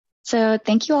So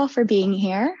thank you all for being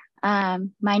here.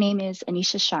 My name is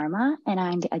Anisha Sharma, and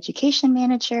I'm the Education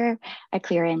Manager at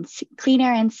Clean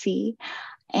Air NC.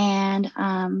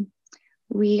 And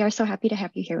we are so happy to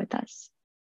have you here with us.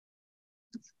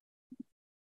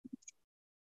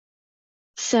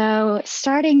 So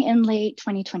starting in late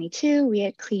 2022, we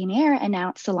at Clean Air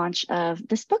announced the launch of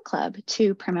this book club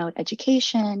to promote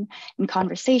education and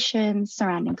conversations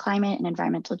surrounding climate and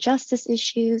environmental justice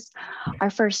issues. Our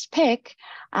first pick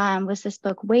was this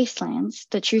book, Wastelands,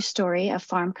 The True Story of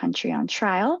Farm Country on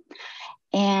Trial.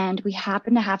 And we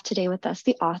happen to have today with us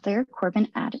the author, Corban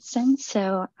Addison.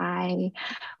 So I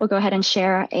will go ahead and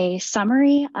share a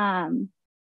summary.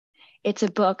 It's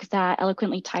a book that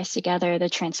eloquently ties together the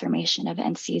transformation of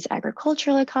NC's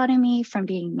agricultural economy from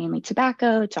being mainly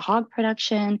tobacco to hog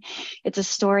production. It's a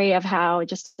story of how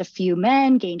just a few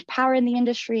men gained power in the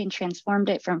industry and transformed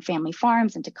it from family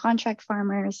farms into contract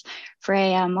farmers for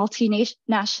a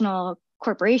multinational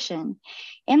corporation,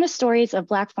 and the stories of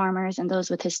Black farmers and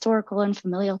those with historical and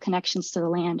familial connections to the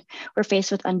land were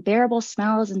faced with unbearable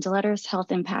smells and deleterious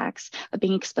health impacts of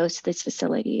being exposed to these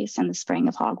facilities and the spraying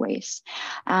of hog waste,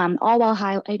 all while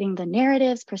highlighting the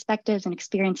narratives, perspectives, and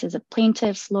experiences of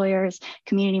plaintiffs, lawyers,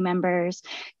 community members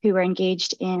who were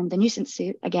engaged in the nuisance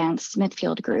suit against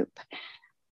Smithfield Group.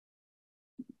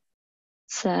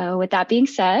 So with that being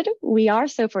said, we are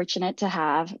so fortunate to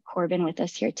have Corban with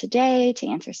us here today to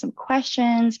answer some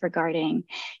questions regarding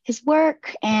his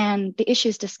work and the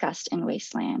issues discussed in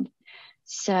Wasteland.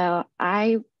 So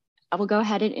I will go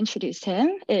ahead and introduce him.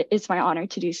 It is my honor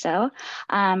to do so.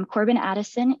 Corban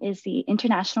Addison is the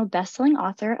international best-selling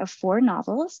author of 4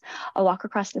 novels, A Walk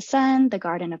Across the Sun, The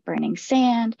Garden of Burning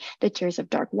Sand, The Tears of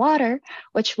Dark Water,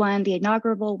 which won the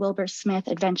inaugural Wilbur Smith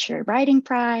Adventure Writing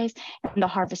Prize, and The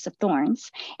Harvest of Thorns,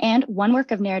 and one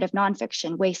work of narrative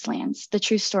nonfiction, Wastelands, The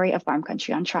True Story of Farm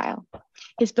Country on Trial.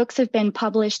 His books have been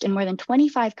published in more than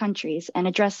 25 countries and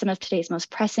address some of today's most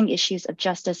pressing issues of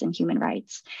justice and human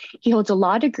rights. He holds a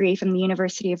law degree from the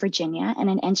University of Virginia and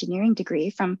an engineering degree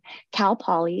from Cal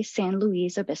Poly San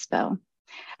Luis Obispo.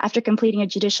 After completing a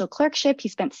judicial clerkship, he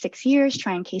spent 6 years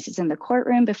trying cases in the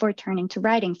courtroom before turning to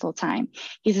writing full-time.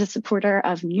 He's a supporter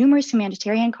of numerous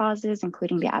humanitarian causes,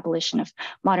 including the abolition of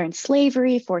modern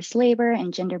slavery, forced labor,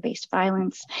 and gender-based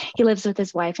violence. He lives with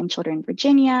his wife and children in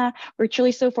Virginia. We're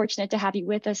truly so fortunate to have you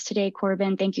with us today,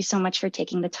 Corban. Thank you so much for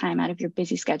taking the time out of your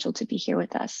busy schedule to be here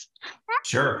with us.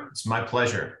 Sure, it's my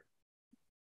pleasure.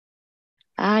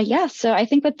 Yeah, so I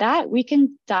think with that, we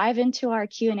can dive into our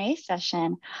Q&A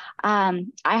session. I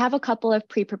have a couple of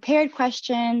pre-prepared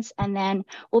questions, and then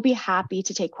we'll be happy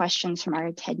to take questions from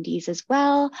our attendees as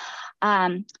well.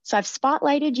 So I've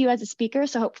spotlighted you as a speaker,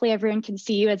 so hopefully everyone can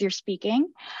see you as you're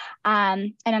speaking.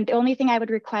 And the only thing I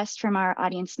would request from our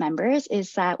audience members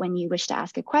is that when you wish to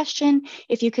ask a question,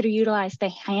 if you could utilize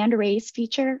the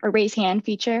raise hand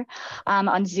feature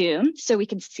on Zoom, so we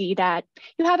can see that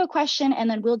you have a question, and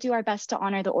then we'll do our best to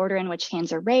honor the order in which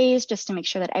hands are raised, just to make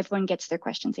sure that everyone gets their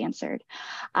questions answered.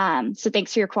 So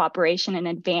thanks for your cooperation in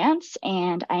advance,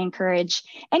 and I encourage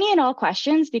any and all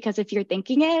questions, because if you're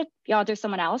thinking it, there's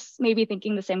someone else maybe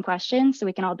thinking the same question, so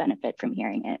we can all benefit from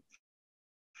hearing it.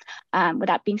 With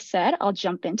that being said, I'll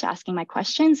jump into asking my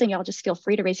questions, and y'all just feel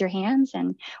free to raise your hands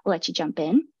and we'll let you jump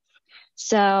in.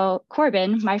 So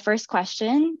Corban, my first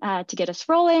question to get us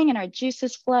rolling and our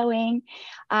juices flowing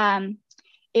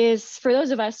is for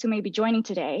those of us who may be joining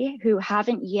today who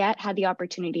haven't yet had the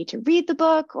opportunity to read the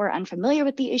book or unfamiliar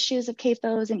with the issues of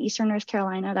CAFOs in Eastern North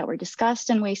Carolina that were discussed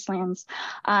in Wastelands.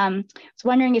 I was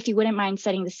wondering if you wouldn't mind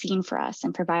setting the scene for us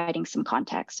and providing some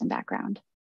context and background.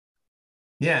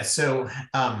 Yeah, so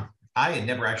I had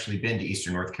never actually been to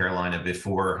Eastern North Carolina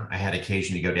before I had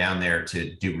occasion to go down there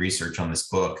to do research on this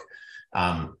book.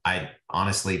 I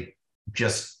honestly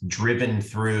just driven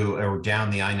through or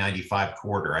down the I-95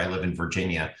 corridor. I live in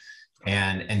Virginia.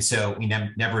 And so we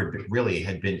never really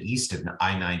had been east of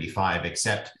I-95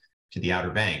 except to the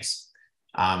Outer Banks.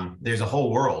 There's a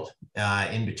whole world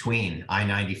in between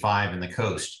I-95 and the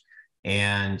coast.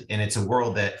 And it's a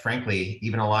world that, frankly,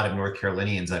 even a lot of North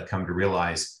Carolinians I've come to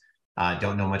realize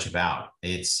don't know much about.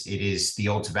 It is the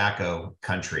old tobacco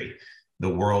country, the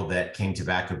world that King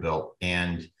Tobacco built.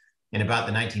 And in about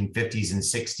the 1950s and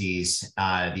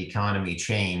 60s, the economy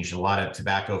changed. A lot of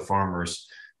tobacco farmers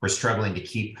were struggling to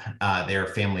keep their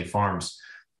family farms.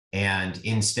 And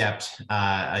in stepped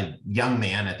a young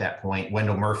man at that point,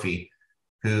 Wendell Murphy,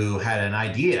 who had an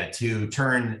idea to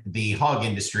turn the hog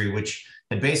industry, which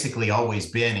had basically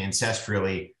always been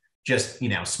ancestrally just,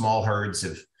 small herds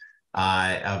of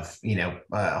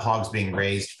hogs being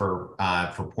raised for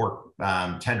pork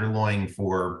tenderloin,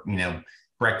 for,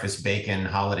 breakfast bacon,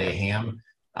 holiday ham.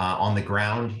 on the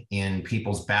ground in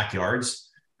people's backyards,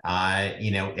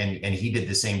 and he did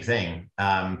the same thing,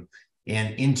 and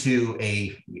into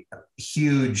a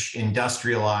huge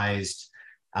industrialized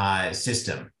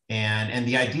system. And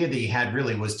the idea that he had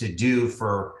really was to do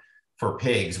for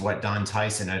pigs what Don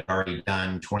Tyson had already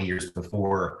done 20 years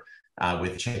before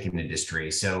with the chicken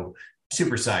industry. So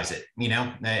supersize it.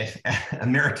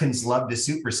 Americans love to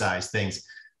supersize things.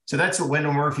 So that's what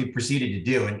Wendell Murphy proceeded to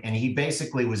do. And he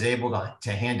basically was able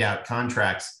to hand out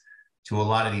contracts to a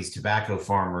lot of these tobacco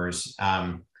farmers,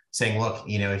 saying, look,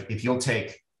 if you'll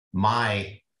take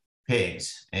my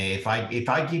pigs, if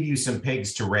I give you some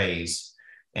pigs to raise,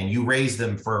 and you raise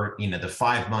them for, the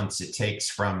 5 months it takes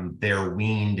from their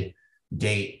weaned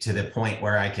date to the point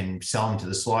where I can sell them to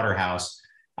the slaughterhouse,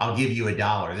 I'll give you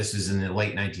 $1. This was in the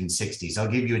late 1960s. I'll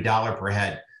give you $1 per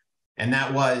head. And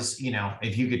that was,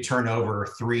 if you could turn over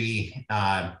 3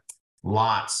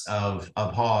 lots of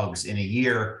hogs in a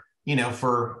year,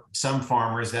 for some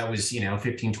farmers, that was,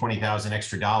 15, 20,000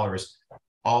 extra dollars,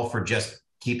 all for just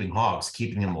keeping hogs,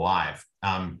 keeping them alive.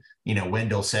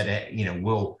 Wendell said,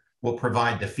 we'll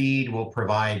provide the feed, we'll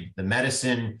provide the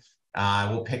medicine,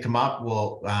 we'll pick them up,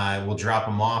 we'll drop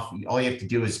them off. All you have to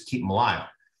do is keep them alive.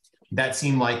 That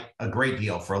seemed like a great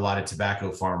deal for a lot of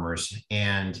tobacco farmers.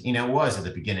 And, it was at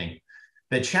the beginning.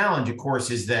 The challenge, of course,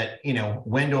 is that,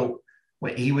 Wendell,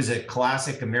 he was a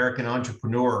classic American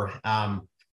entrepreneur,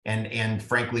 and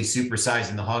frankly,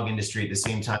 supersizing the hog industry at the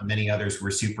same time many others were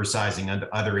supersizing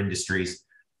other industries.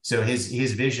 So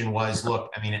his vision was,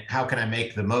 look, how can I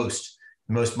make the most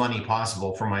money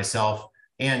possible for myself,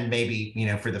 and maybe,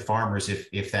 for the farmers,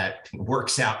 if that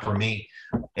works out for me.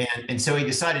 And so he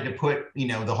decided to put,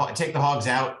 take the hogs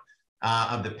out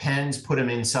of the pens, put them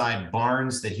inside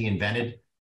barns that he invented.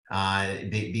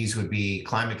 These would be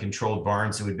climate controlled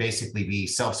barns. It would basically be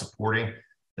self-supporting.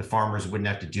 The farmers wouldn't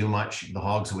have to do much. The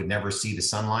hogs would never see the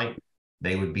sunlight.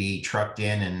 They would be trucked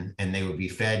in and they would be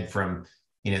fed from,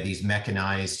 these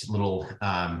mechanized little,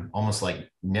 almost like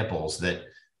nipples that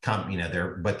come,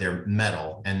 they're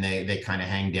metal, and they kind of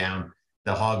hang down.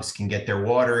 The hogs can get their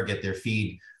water, get their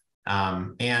feed,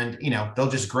 and they'll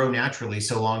just grow naturally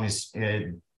so long as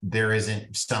there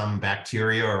isn't some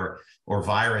bacteria or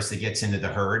virus that gets into the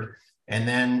herd. And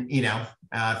then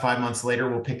 5 months later,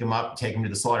 we'll pick them up, take them to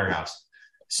the slaughterhouse.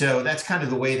 So that's kind of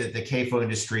the way that the CAFO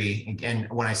industry, and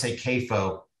when I say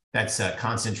CAFO, that's a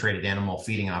concentrated animal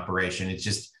feeding operation. It's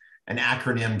just an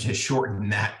acronym to shorten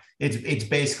that. It's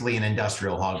basically an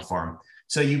industrial hog farm.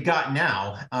 So you've got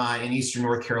now in Eastern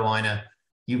North Carolina,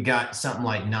 you've got something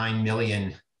like 9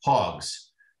 million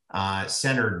hogs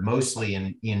centered mostly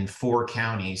in 4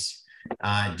 counties,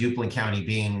 Duplin County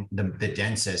being the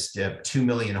densest. 2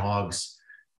 million hogs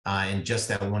in just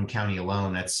that one county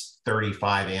alone. That's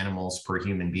 35 animals per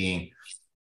human being.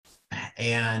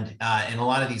 And a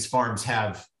lot of these farms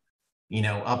have,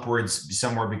 upwards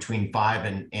somewhere between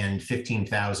 5 and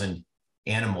 15,000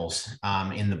 animals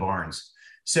in the barns.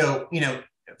 So,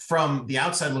 from the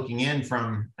outside looking in,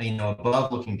 from,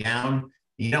 above looking down,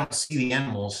 you don't see the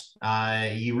animals.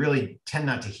 You really tend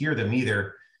not to hear them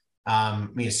either.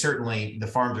 Certainly the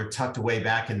farms are tucked away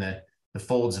back in the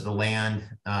folds of the land,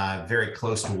 very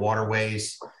close to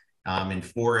waterways, in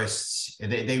forests.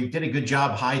 They did a good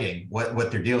job hiding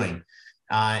what they're doing,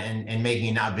 and making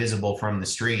it not visible from the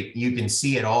street. You can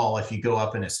see it all if you go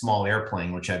up in a small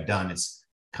airplane, which I've done. It's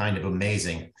kind of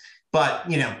amazing. But,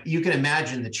 you can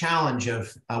imagine the challenge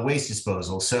of waste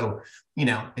disposal. So,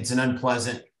 it's an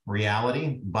unpleasant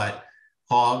reality, but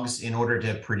hogs, in order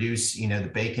to produce,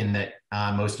 the bacon that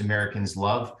most Americans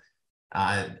love,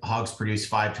 hogs produce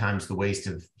 5 times the waste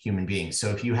of human beings. So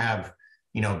if you have,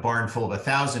 a barn full of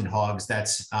 1,000 hogs,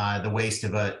 that's the waste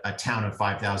of a town of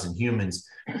 5,000 humans.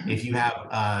 If you have,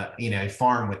 a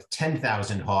farm with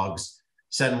 10,000 hogs,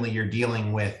 suddenly you're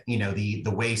dealing with,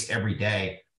 the waste every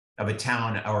day of a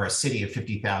town or a city of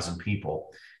 50,000 people.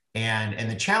 And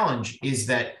the challenge is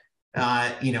that,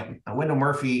 Wendell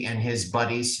Murphy and his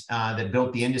buddies that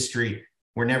built the industry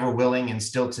were never willing, and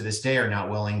still to this day are not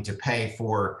willing, to pay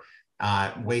for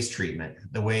waste treatment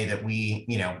the way that we,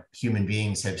 human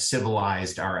beings have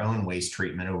civilized our own waste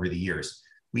treatment over the years.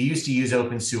 We used to use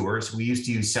open sewers. We used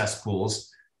to use cesspools.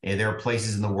 There are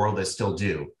places in the world that still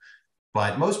do,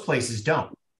 but most places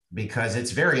don't, because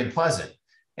it's very unpleasant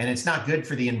and it's not good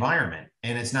for the environment,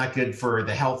 and it's not good for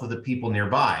the health of the people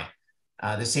nearby.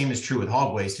 The same is true with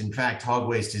hog waste. In fact, hog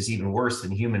waste is even worse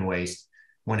than human waste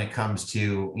when it comes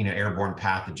to, airborne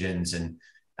pathogens and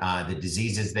the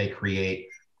diseases they create.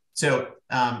 So,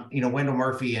 Wendell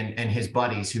Murphy and his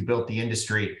buddies who built the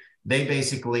industry, they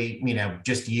basically,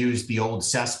 just used the old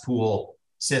cesspool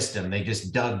system. They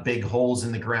just dug big holes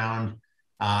in the ground,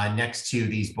 next to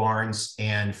these barns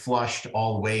and flushed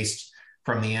all waste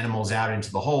from the animals out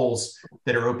into the holes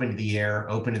that are open to the air,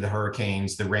 open to the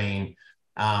hurricanes, the rain.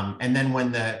 And then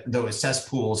when those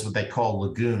cesspools, what they call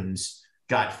lagoons,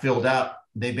 got filled up,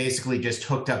 they basically just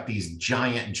hooked up these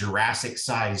giant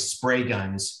Jurassic-sized spray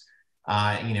guns,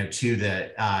 to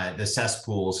the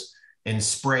cesspools and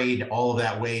sprayed all of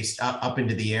that waste up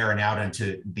into the air and out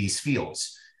into these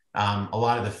fields. A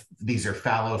lot of these are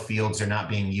fallow fields. They're not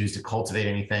being used to cultivate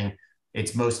anything.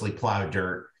 It's mostly plowed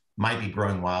dirt, might be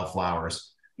growing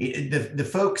wildflowers. The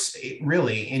folks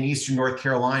really in Eastern North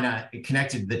Carolina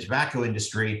connected to the tobacco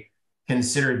industry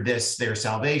considered this their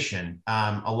salvation.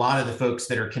 A lot of the folks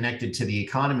that are connected to the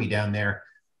economy down there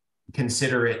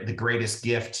consider it the greatest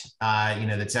gift,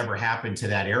 that's ever happened to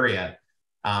that area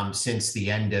since the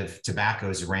end of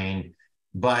tobacco's reign.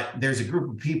 But there's a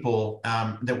group of people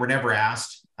that were never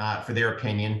asked for their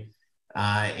opinion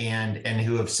and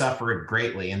who have suffered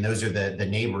greatly. And those are the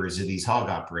neighbors of these hog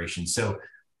operations. So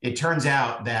it turns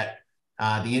out that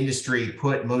the industry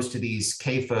put most of these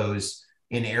CAFOs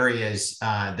in areas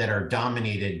that are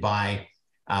dominated by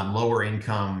lower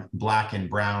income Black and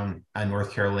brown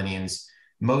North Carolinians,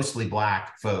 mostly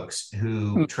Black folks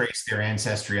who trace their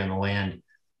ancestry on the land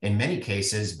in many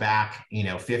cases back,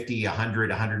 50, 100,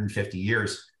 150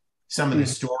 years. Some of the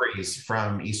stories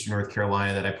from Eastern North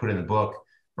Carolina that I put in the book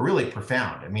are really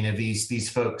profound. I mean, of these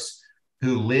folks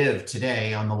who live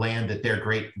today on the land that their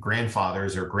great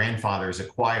grandfathers or grandfathers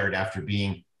acquired after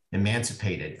being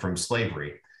emancipated from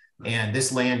slavery. And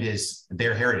this land is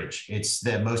their heritage. It's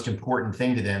the most important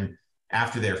thing to them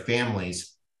after their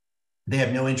families. They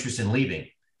have no interest in leaving.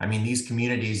 I mean, these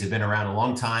communities have been around a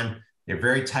long time. They're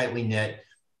very tightly knit.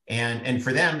 And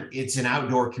for them, it's an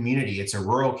outdoor community. It's a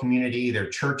rural community. Their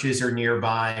churches are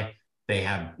nearby. They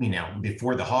have,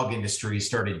 before the hog industry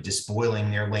started despoiling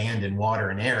their land and water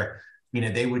and air,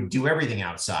 they would do everything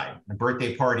outside: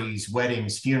 birthday parties,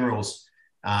 weddings, funerals,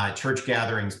 church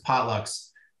gatherings,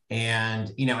 potlucks.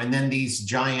 And then these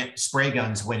giant spray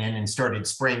guns went in and started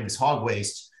spraying this hog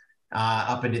waste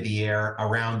up into the air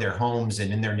around their homes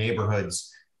and in their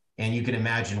neighborhoods. And you can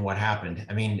imagine what happened.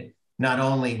 I mean, not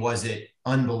only was it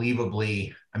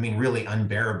unbelievably, really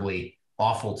unbearably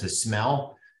awful to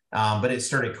smell, but it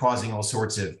started causing all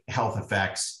sorts of health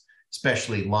effects,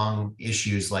 especially lung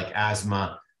issues like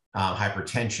asthma,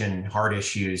 hypertension, heart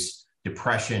issues,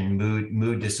 depression,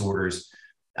 mood disorders.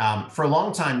 For a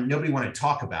long time, nobody wanted to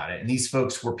talk about it. And these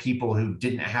folks were people who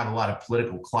didn't have a lot of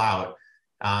political clout,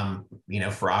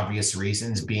 for obvious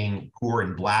reasons, being poor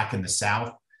and Black in the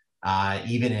South.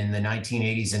 Even in the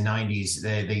 1980s and 90s,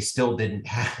 they still did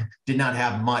not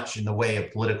have much in the way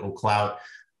of political clout.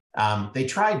 They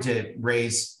tried to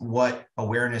raise what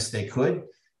awareness they could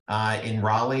in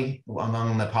Raleigh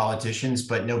among the politicians,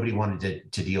 but nobody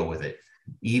wanted to deal with it.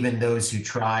 Even those who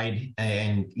tried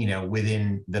and,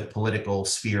 within the political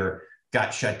sphere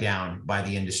got shut down by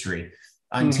the industry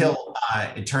until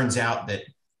it turns out that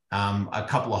a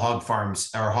couple of hog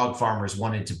farmers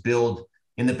wanted to build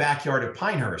in the backyard of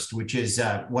Pinehurst, which is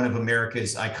one of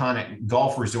America's iconic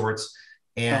golf resorts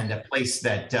and a place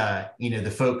that,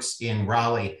 the folks in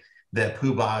Raleigh, the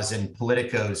poobahs and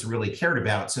politicos really cared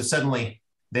about. So suddenly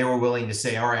they were willing to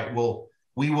say, all right, well,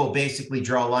 we will basically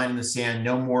draw a line in the sand,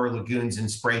 no more lagoons and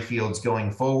spray fields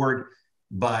going forward.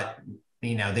 But,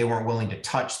 they weren't willing to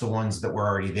touch the ones that were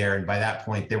already there. And by that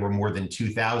point, there were more than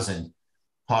 2,000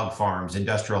 hog farms,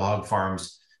 industrial hog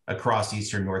farms across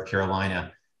Eastern North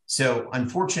Carolina. So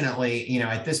unfortunately,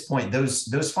 at this point,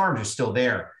 those farms are still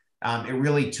there. It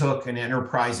really took an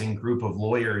enterprising group of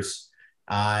lawyers,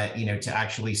 to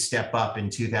actually step up in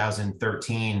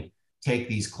 2013, take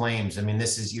these claims. I mean,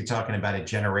 you're talking about a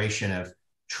generation of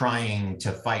trying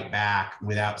to fight back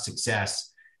without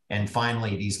success. And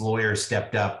finally, these lawyers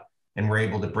stepped up and were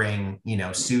able to bring,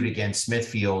 suit against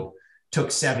Smithfield.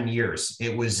 Took 7 years.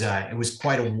 It was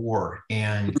quite a war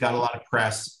and got a lot of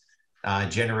press,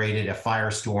 generated a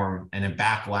firestorm and a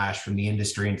backlash from the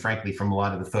industry and frankly, from a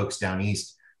lot of the folks down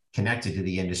east connected to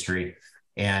the industry.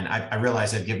 And I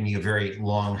realize I've given you a very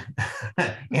long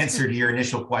answer to your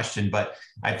initial question, but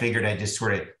I figured I'd just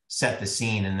sort of set the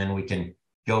scene and then we can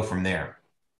go from there.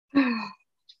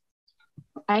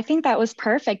 I think that was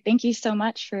perfect. Thank you so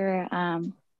much for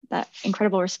that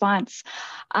incredible response.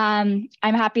 I'm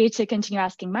happy to continue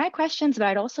asking my questions, but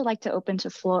I'd also like to open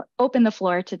the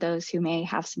floor to those who may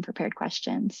have some prepared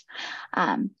questions.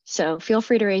 So feel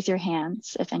free to raise your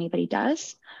hands if anybody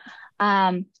does.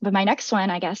 But my next one,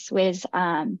 I guess, was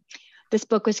This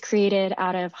book was created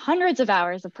out of hundreds of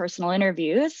hours of personal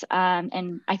interviews.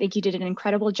 And I think you did an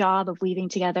incredible job of weaving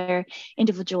together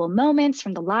individual moments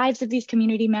from the lives of these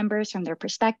community members, from their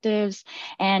perspectives,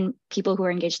 and people who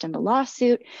are engaged in the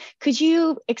lawsuit. Could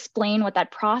you explain what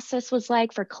that process was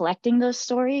like for collecting those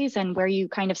stories and where you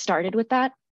kind of started with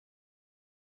that?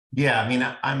 Yeah, I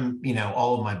mean,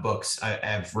 all of my books,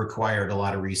 have required a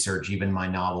lot of research, even my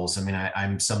novels. I mean,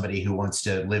 I'm somebody who wants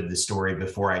to live the story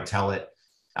before I tell it,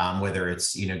 whether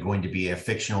it's, going to be a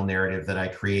fictional narrative that I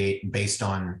create based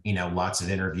on, lots of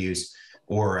interviews,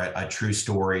 or a true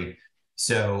story.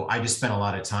 So I just spent a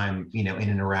lot of time, in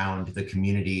and around the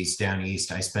communities down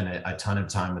east. I spent a ton of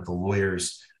time with the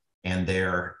lawyers and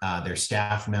their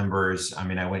staff members. I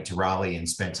mean, I went to Raleigh and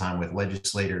spent time with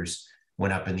legislators,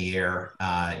 went up in the air,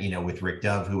 with Rick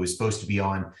Dove, who was supposed to be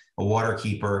on a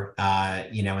waterkeeper,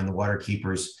 in the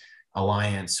Waterkeepers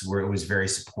Alliance, where it was very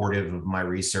supportive of my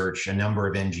research. A number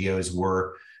of NGOs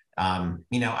were,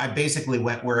 I basically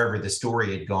went wherever the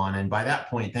story had gone. And by that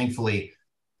point, thankfully,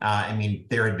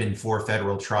 there had been 4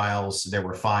 federal trials. There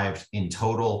were 5 in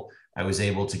total. I was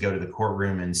able to go to the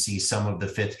courtroom and see some of the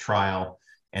 5th trial.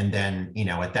 And then,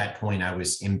 at that point, I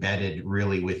was embedded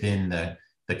really within the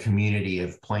community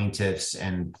of plaintiffs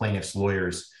and plaintiffs'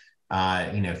 lawyers,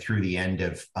 through the end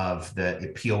of the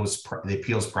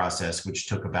appeals process, which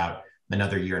took about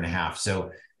another year and a half.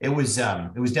 So it was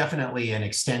definitely an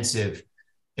extensive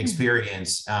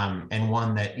experience, and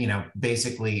one that,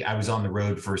 basically I was on the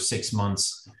road for 6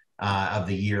 months of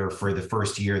the year for the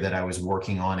first year that I was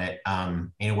working on it,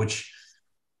 which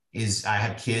is, I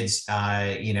have kids,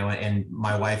 and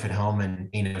my wife at home, and,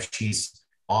 she's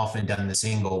often done the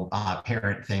single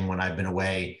parent thing when I've been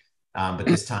away. But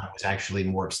this time was actually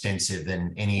more extensive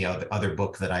than any other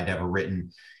book that I'd ever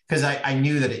written, because I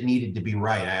knew that it needed to be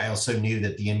right. I also knew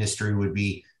that the industry would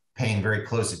be paying very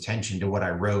close attention to what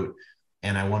I wrote,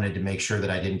 and I wanted to make sure that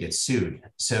I didn't get sued.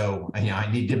 So, I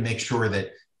needed to make sure that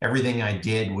everything I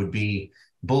did would be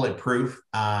bulletproof,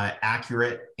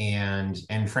 accurate, and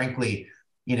frankly,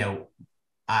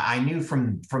 I knew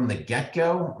from the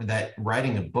get-go that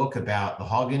writing a book about the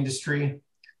hog industry,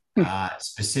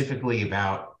 specifically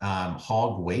about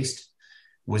hog waste,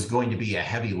 was going to be a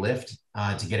heavy lift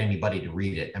to get anybody to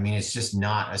read it. I mean, it's just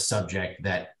not a subject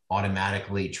that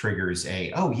automatically triggers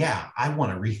oh yeah, I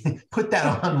want to read, put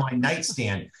that on my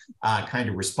nightstand kind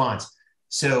of response.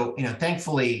 So,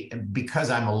 thankfully, because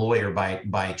I'm a lawyer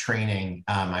by training,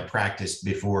 I practiced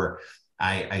before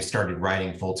I started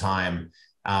writing full time.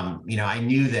 I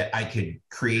knew that I could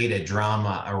create a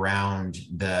drama around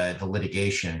the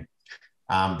litigation.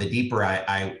 The deeper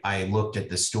I looked at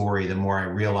the story, the more I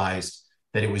realized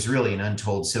that it was really an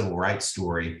untold civil rights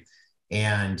story.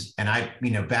 And I,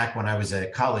 back when I was a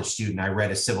college student, I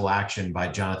read A Civil Action by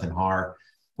Jonathan Harr,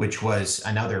 which was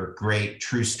another great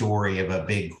true story of a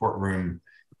big courtroom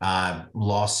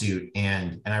lawsuit.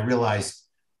 And I realized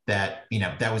that,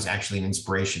 that was actually an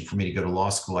inspiration for me to go to law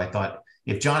school. I thought,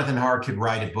 if Jonathan Harr could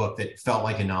write a book that felt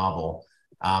like a novel,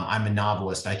 I'm a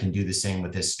novelist, I can do the same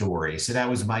with this story. So that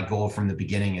was my goal from the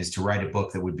beginning, is to write a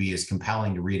book that would be as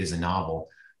compelling to read as a novel,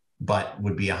 but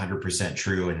would be 100%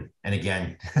 true. And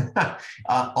again,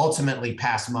 ultimately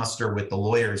pass muster with the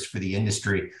lawyers for the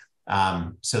industry,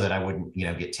 so that I wouldn't,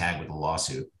 get tagged with a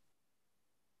lawsuit.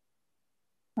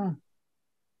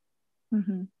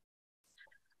 Mm-hmm.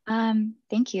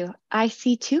 Thank you. I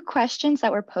see 2 questions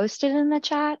that were posted in the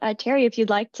chat. Terry, if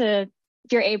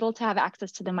you're able to have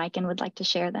access to the mic and would like to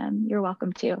share them, you're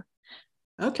welcome to.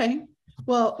 Okay.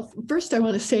 Well, first I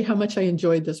want to say how much I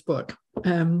enjoyed this book.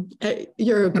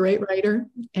 You're a great writer,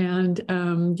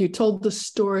 and you told the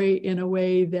story in a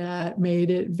way that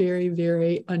made it very,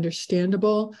 very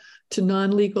understandable to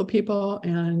non-legal people,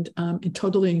 and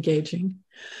totally engaging.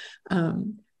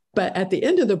 But at the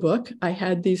end of the book, I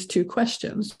had these 2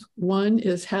 questions. One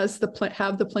is, have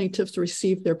the plaintiffs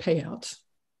received their payouts?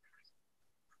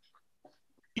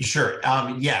 Sure.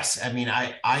 Yes. I mean,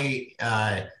 I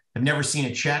have never seen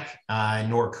a check,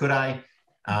 nor could I.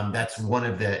 That's one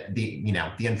of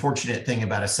the unfortunate thing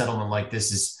about a settlement like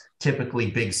this is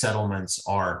typically big settlements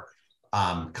are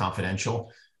confidential.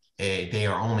 They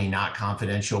are only not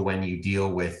confidential when you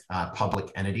deal with public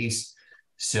entities.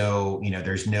 So,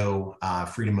 there's no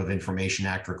Freedom of Information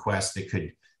Act request that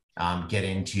could get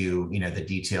into, the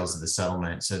details of the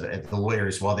settlement. So the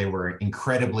lawyers, while they were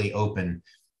incredibly open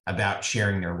about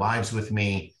sharing their lives with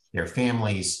me, their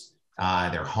families,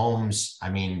 their homes,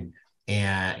 and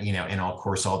of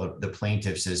course, all the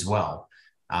plaintiffs as well.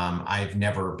 I've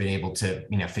never been able to,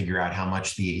 figure out how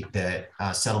much the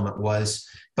settlement was,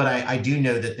 but I do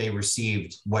know that they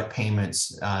received what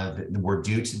payments were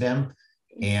due to them.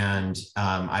 And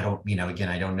I don't, again,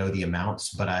 I don't know the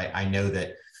amounts, but I know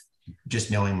that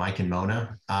just knowing Mike and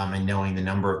Mona and knowing the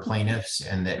number of plaintiffs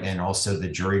and also the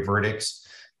jury verdicts,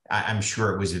 I'm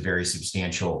sure it was a very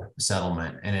substantial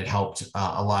settlement, and it helped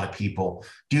a lot of people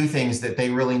do things that they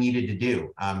really needed to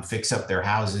do, fix up their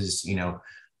houses.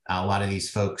 A lot of these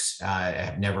folks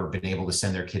have never been able to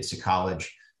send their kids to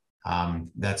college.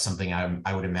 That's something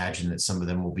I would imagine that some of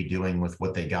them will be doing with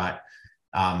what they got.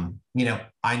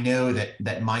 I know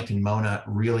that Mike and Mona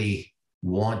really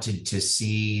wanted to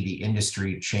see the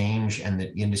industry change, and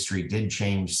that the industry did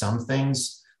change some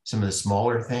things, some of the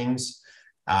smaller things.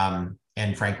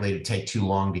 And frankly, it'd take too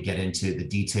long to get into the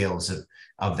details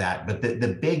of that. But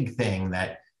the big thing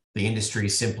that the industry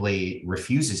simply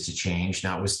refuses to change,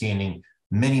 notwithstanding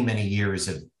many, many years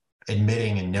of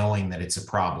admitting and knowing that it's a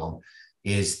problem,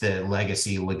 is the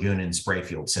legacy lagoon and spray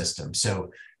field system.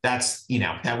 So that's,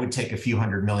 that would take a few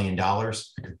 $100 million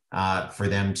for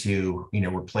them to,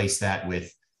 replace that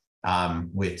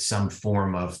with some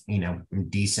form of,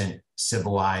 decent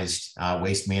civilized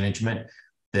waste management.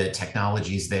 The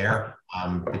technology's there.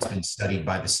 It's been studied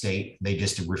by the state. They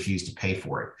just refuse to pay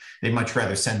for it. They'd much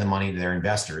rather send the money to their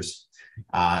investors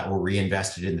or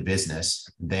reinvest it in the business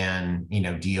than,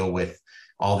 deal with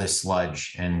all this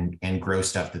sludge and gross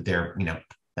stuff that they're,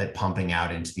 pumping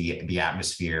out into the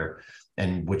atmosphere,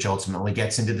 and which ultimately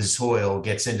gets into the soil,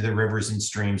 gets into the rivers and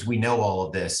streams. We know all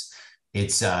of this.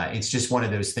 It's just one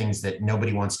of those things that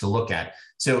nobody wants to look at.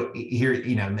 So here,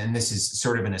 and this is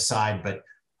sort of an aside, but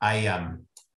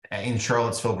in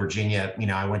Charlottesville, Virginia,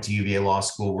 I went to UVA Law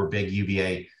School. We're big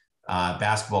UVA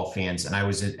basketball fans, and I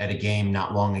was at a game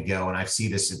not long ago, and I see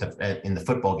this in the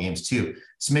football games too.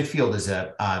 Smithfield is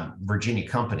a Virginia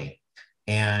company,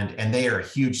 and they are a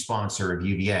huge sponsor of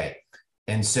UVA.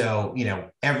 And so,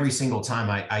 every single time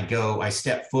I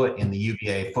step foot in the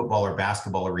UVA football or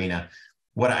basketball arena,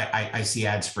 I see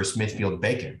ads for Smithfield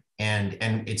bacon, and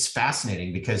it's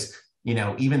fascinating because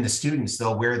even the students,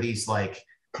 they'll wear these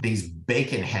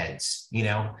bacon heads,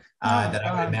 that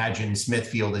I would imagine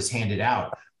Smithfield has handed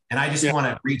out. And I just want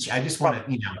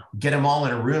to get them all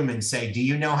in a room and say, do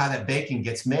you know how that bacon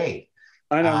gets made?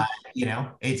 I know.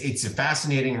 It's a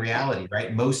fascinating reality,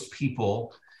 right? Most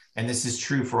people, and this is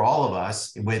true for all of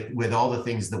us, with all the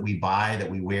things that we buy,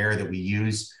 that we wear, that we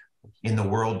use in the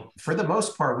world, for the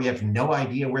most part, we have no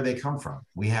idea where they come from.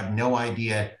 We have no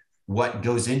idea what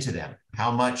goes into them,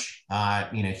 how much,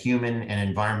 human and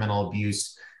environmental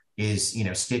abuse is,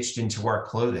 stitched into our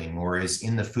clothing or is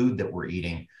in the food that we're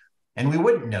eating. And we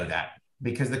wouldn't know that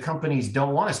because the companies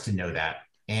don't want us to know that.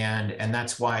 And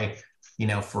that's why,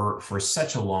 for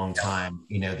such a long time,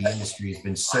 the industry has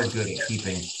been so good at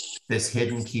keeping this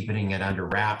hidden, keeping it under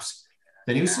wraps.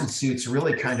 The nuisance suits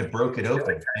really kind of broke it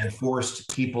open and forced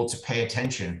people to pay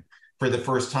attention for the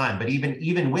first time. But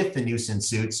even with the nuisance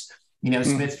suits,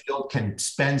 Smithfield can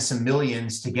spend some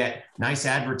millions to get nice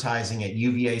advertising at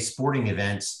UVA sporting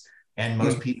events, and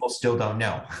most people still don't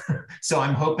know. So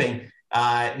I'm hoping,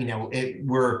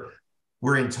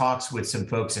 we're in talks with some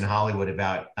folks in Hollywood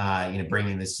about,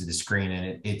 bringing this to the screen,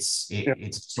 and it's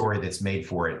a story that's made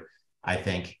for it, I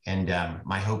think. And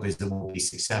my hope is that we'll be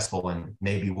successful, and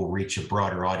maybe we'll reach a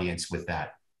broader audience with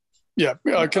that. Yeah.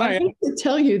 Can I hate to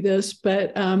tell you this,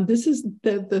 but this is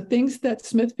the things that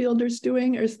Smithfielders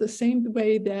doing is the same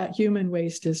way that human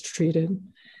waste is treated.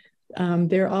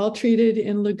 They're all treated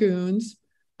in lagoons.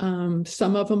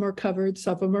 Some of them are covered,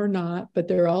 some of them are not, but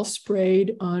they're all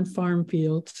sprayed on farm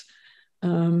fields.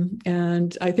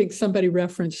 And I think somebody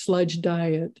referenced sludge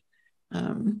diet.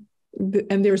 And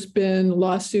there's been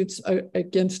lawsuits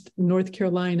against North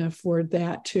Carolina for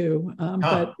that too,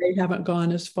 but they haven't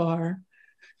gone as far.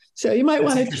 So you might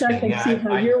want to check and see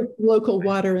how your local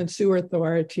water and sewer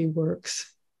authority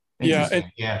works. Yeah.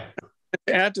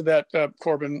 To add to that,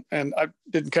 Corban, and I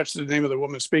didn't catch the name of the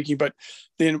woman speaking, but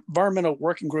the Environmental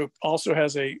Working Group also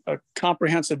has a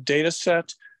comprehensive data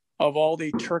set of all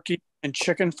the turkey and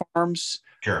chicken farms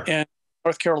in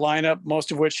North Carolina,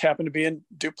 most of which happen to be in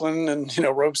Duplin and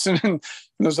Robeson and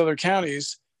those other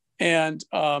counties. And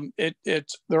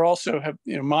they're also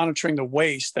monitoring the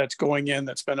waste that's going in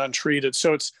that's been untreated.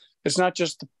 So it's not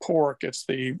just the pork; it's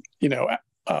the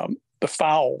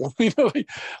fowl,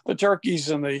 the turkeys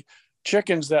and the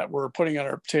chickens that we're putting on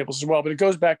our tables as well. But it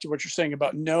goes back to what you're saying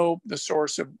about know the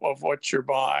source of what you're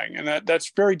buying, and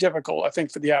that's very difficult, I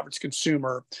think, for the average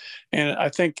consumer. And I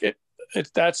think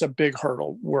that's a big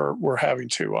hurdle we're having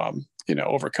to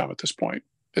overcome at this point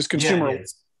as consumer. Yeah,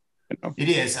 it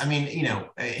is. I mean,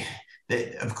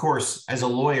 of course, as a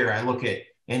lawyer, I look at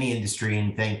any industry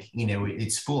and think,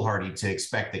 it's foolhardy to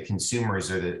expect that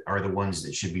consumers are the ones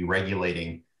that should be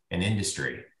regulating an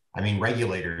industry. I mean,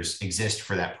 regulators exist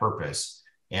for that purpose.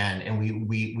 And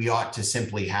we ought to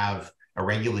simply have a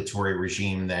regulatory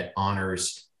regime that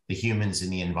honors the humans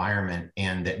and the environment,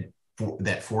 and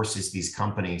that forces these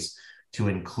companies to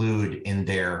include in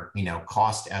their,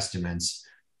 cost estimates,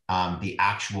 the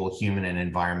actual human and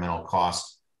environmental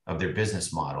cost of their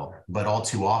business model. But all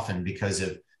too often, because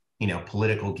of,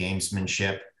 political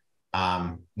gamesmanship,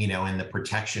 and the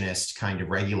protectionist kind of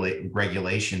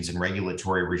regulations and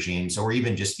regulatory regimes, or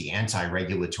even just the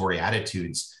anti-regulatory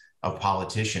attitudes of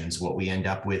politicians, what we end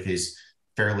up with is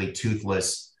fairly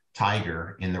toothless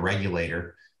tiger in the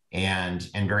regulator. And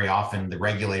very often the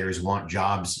regulators want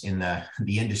jobs in the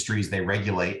industries they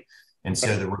regulate. And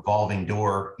so the revolving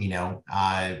door,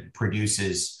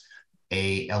 produces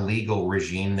a legal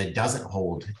regime that doesn't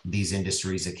hold these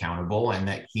industries accountable and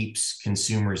that keeps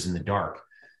consumers in the dark.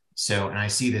 So, and I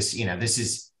see this,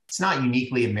 it's not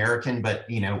uniquely American, but,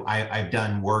 I've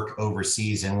done work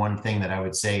overseas. And one thing that I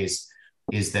would say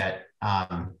is that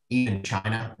even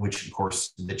China, which of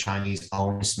course the Chinese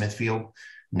own Smithfield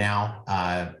now,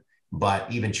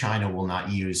 but even China will not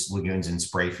use lagoons and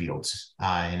spray fields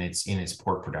in its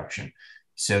pork production.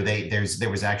 So there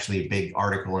was actually a big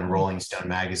article in Rolling Stone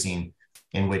magazine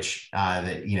in which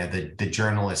the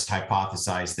journalist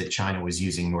hypothesized that China was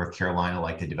using North Carolina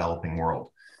like the developing world.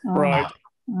 Right.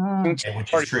 Which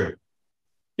is true.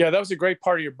 Yeah, that was a great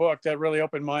part of your book. That really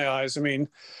opened my eyes. I mean,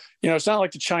 it's not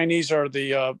like the Chinese are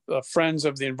the friends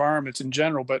of the environment in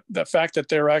general, but the fact that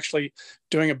they're actually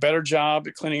doing a better job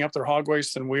at cleaning up their hog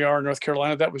waste than we are in North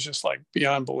Carolina, that was just like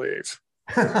beyond belief.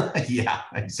 Yeah,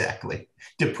 exactly.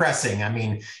 Depressing. I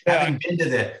mean, having been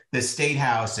to the State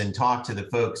House and talked to the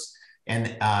folks and,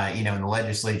 in the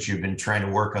legislature who've been trying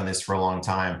to work on this for a long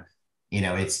time,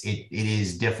 it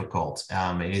is difficult.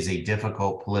 It is a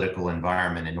difficult political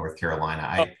environment in North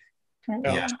Carolina.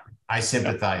 I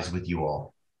sympathize with you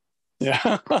all.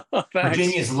 Yeah.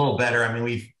 Virginia is a little better. I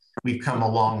mean, we've come a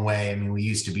long way. I mean, we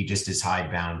used to be just as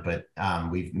hidebound, but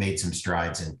we've made some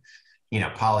strides. And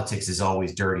politics is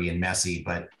always dirty and messy,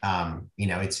 but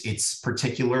it's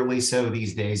particularly so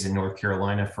these days in North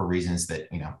Carolina for reasons that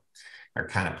are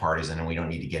kind of partisan, and we don't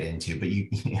need to get into. But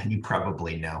you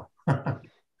probably know.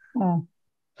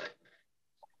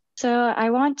 So I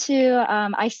want to,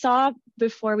 I saw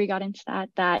before we got into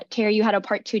that Terry, you had a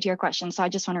part 2 to your question. So I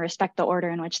just want to respect the order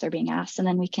in which they're being asked. And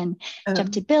then we can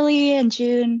jump to Billy and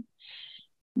June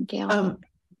and Gail.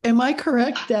 Am I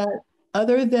correct that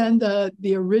other than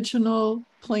the original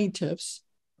plaintiffs,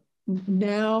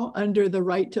 now under the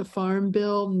Right to Farm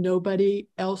bill, nobody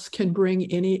else can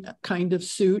bring any kind of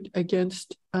suit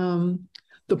against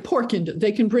the pork industry?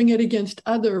 They can bring it against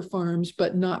other farms,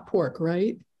 but not pork,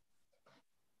 right?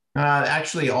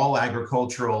 Actually, all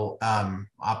agricultural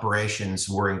operations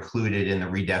were included in the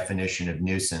redefinition of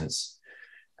nuisance.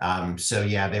 So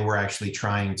yeah, they were actually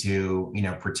trying to,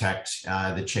 protect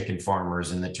the chicken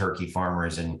farmers and the turkey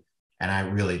farmers and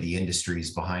the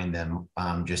industries behind them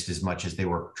just as much as they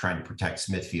were trying to protect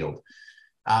Smithfield.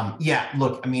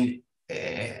 Look, I mean,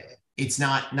 it's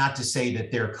not to say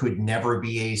that there could never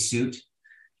be a suit.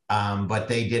 But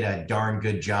they did a darn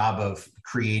good job of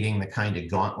creating the kind of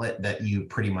gauntlet that you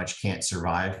pretty much can't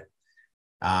survive.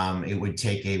 It would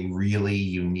take a really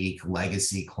unique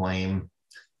legacy claim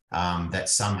that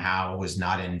somehow was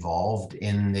not involved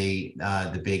in the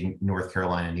big North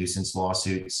Carolina nuisance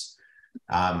lawsuits.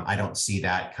 I don't see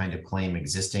that kind of claim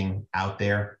existing out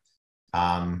there.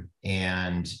 So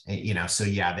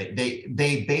yeah,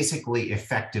 they basically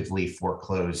effectively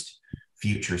foreclosed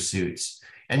future suits.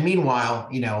 And meanwhile,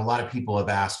 a lot of people have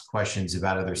asked questions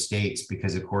about other states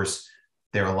because, of course,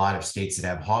 there are a lot of states that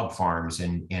have hog farms.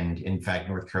 And in fact,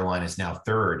 North Carolina is now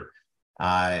third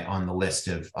on the list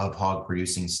of hog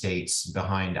producing states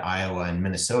behind Iowa and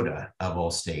Minnesota of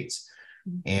all states.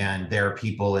 And there are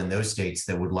people in those states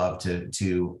that would love to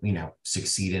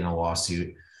succeed in a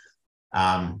lawsuit.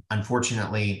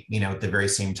 Unfortunately, at the very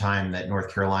same time that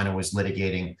North Carolina was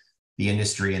litigating, the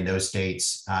industry in those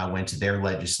states went to their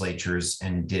legislatures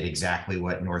and did exactly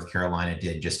what North Carolina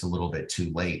did, just a little bit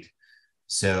too late.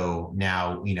 So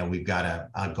now, we've got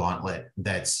a gauntlet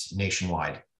that's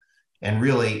nationwide. And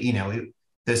really,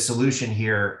 the solution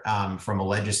here from a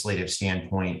legislative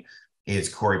standpoint is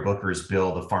Cory Booker's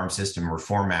bill, the Farm System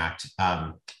Reform Act,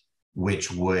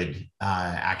 which would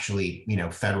actually,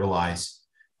 federalize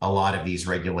a lot of these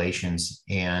regulations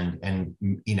and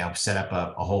set up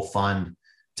a whole fund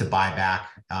to buy back,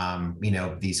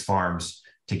 these farms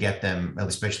to get them,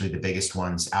 especially the biggest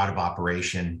ones, out of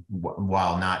operation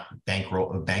while not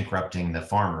bankrupting the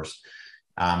farmers,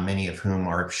 many of whom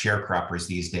are sharecroppers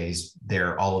these days.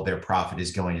 All of their profit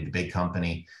is going to the big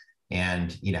company,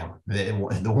 And,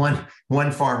 the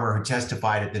one farmer who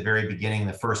testified at the very beginning,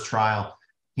 the first trial,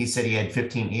 he said he had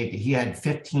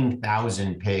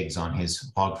 15,000 pigs on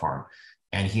his hog farm,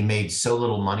 and he made so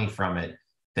little money from it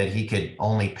that he could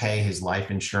only pay his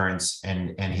life insurance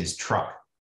and his truck.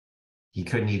 He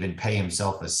couldn't even pay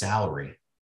himself a salary.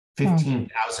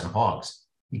 15,000 hogs.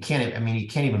 You can't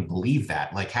even believe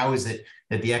that. Like, how is it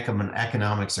that the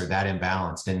economics are that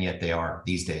imbalanced? And yet they are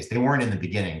these days. They weren't in the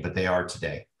beginning, but they are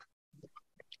today.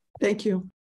 Thank you.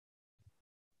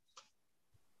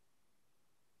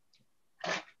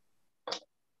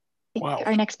 Wow.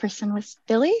 Our next person was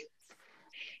Billy.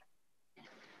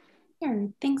 Sure.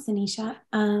 Thanks, Anisha.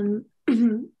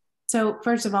 So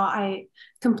first of all, I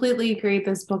completely agree.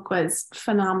 This book was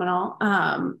phenomenal.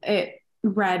 It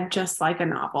read just like a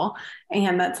novel.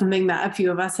 And that's something that a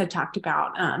few of us had talked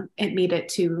about. It made it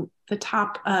to the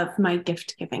top of my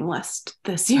gift giving list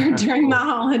this year during the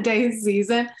holiday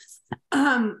season.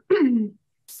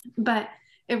 But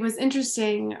it was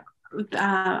interesting.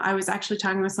 I was actually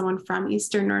talking with someone from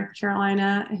Eastern North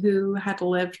Carolina who had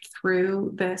lived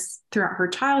through this throughout her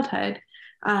childhood.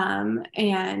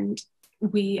 And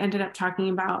we ended up talking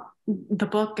about the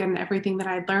book and everything that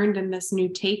I'd learned and this new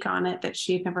take on it that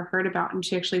she had never heard about. And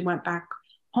she actually went back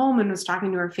home and was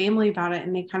talking to her family about it.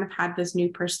 And they kind of had this new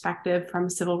perspective from a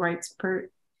civil rights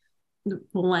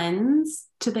lens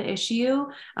to the issue,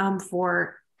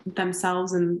 for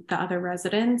themselves and the other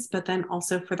residents, but then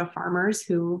also for the farmers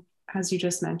who, as you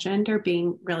just mentioned, are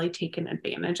being really taken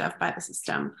advantage of by the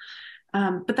system.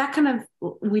 But that kind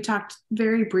of, we talked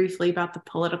very briefly about the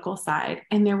political side.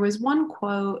 And there was one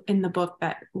quote in the book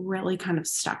that really kind of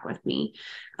stuck with me.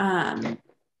 And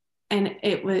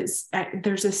it was,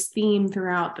 there's this theme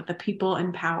throughout that the people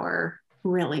in power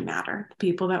really matter. The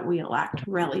people that we elect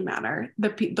really matter.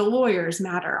 The lawyers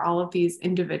matter, all of these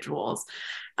individuals.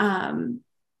 And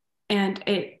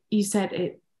you said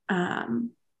it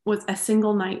was a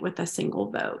single night with a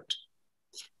single vote.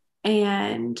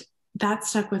 And that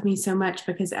stuck with me so much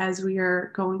because as we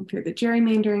are going through the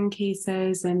gerrymandering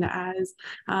cases and as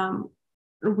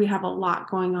we have a lot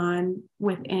going on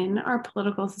within our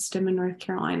political system in North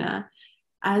Carolina,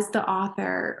 as the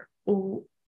author,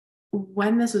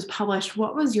 when this was published,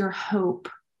 what was your hope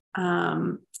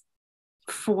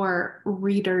for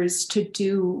readers to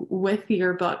do with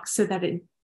your book so that it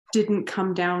didn't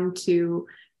come down to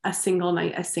a single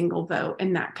night, a single vote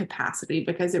in that capacity,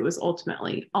 because it was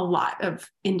ultimately a lot of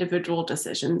individual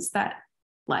decisions that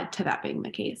led to that being the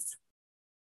case?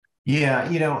 Yeah,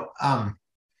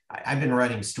 I've been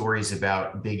writing stories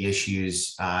about big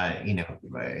issues,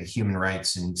 human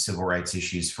rights and civil rights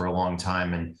issues for a long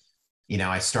time. And,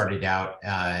 I started out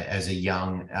as a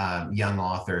young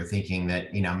author thinking that,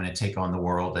 I'm going to take on the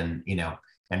world and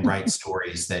write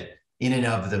stories that in and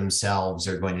of themselves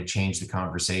are going to change the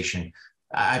conversation.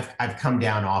 I've come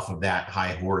down off of that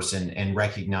high horse and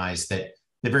recognized that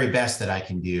the very best that I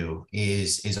can do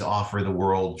is offer the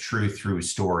world truth through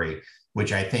story,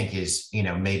 which I think is,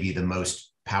 maybe the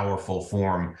most powerful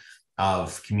form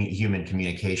of human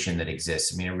communication that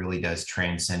exists. I mean, it really does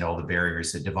transcend all the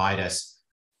barriers that divide us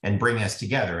and bring us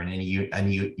together in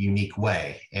a unique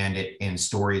way. And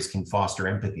stories can foster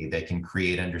empathy. They can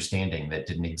create understanding that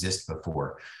didn't exist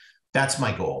before. That's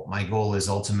my goal. My goal is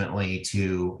ultimately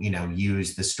to,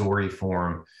 use the story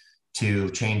form to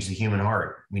change the human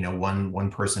heart, one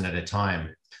person at a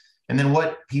time. And then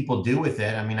what people do with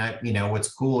it,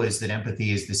 what's cool is that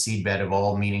empathy is the seedbed of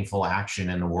all meaningful action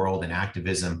in the world and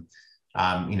activism,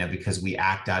 because we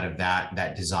act out of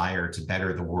that desire to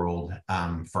better the world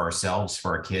for ourselves,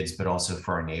 for our kids, but also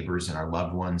for our neighbors and our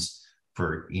loved ones,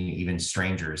 for even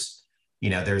strangers.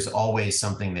 There's always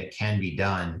something that can be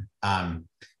done.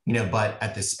 But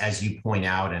at this, as you point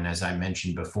out, and as I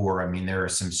mentioned before, there are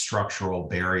some structural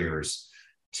barriers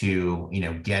to,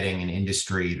 getting an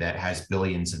industry that has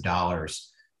billions of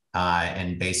dollars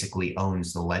and basically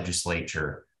owns the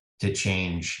legislature to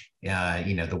change,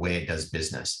 the way it does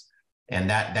business. And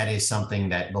that is something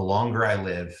that the longer I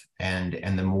live and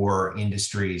the more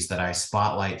industries that I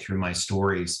spotlight through my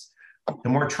stories, the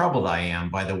more troubled I am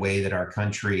by the way that our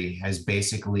country has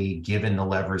basically given the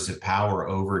levers of power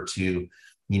over to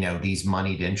these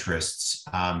moneyed interests.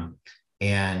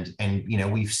 And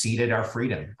we've ceded our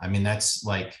freedom. That's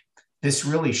like, this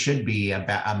really should be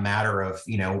a matter of,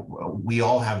 we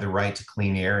all have the right to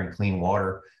clean air and clean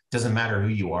water. Doesn't matter who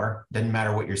you are. Doesn't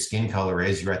matter what your skin color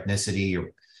is, your ethnicity,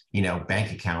 your,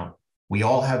 bank account. We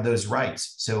all have those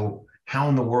rights. So how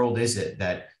in the world is it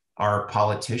that our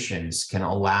politicians can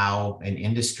allow an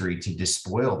industry to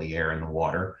despoil the air and the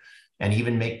water and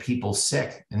even make people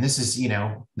sick. And this is,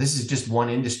 this is just one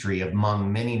industry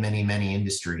among many, many, many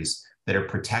industries that are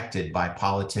protected by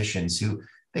politicians who,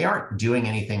 they aren't doing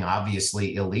anything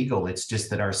obviously illegal. It's just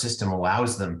that our system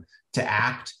allows them to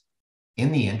act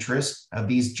in the interest of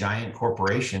these giant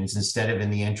corporations instead of in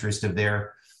the interest of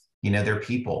their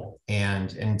people.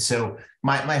 And so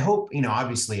my hope,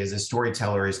 obviously as a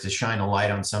storyteller, is to shine a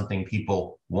light on something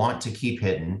people want to keep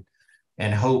hidden,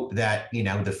 and hope that,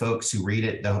 the folks who read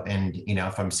it, and,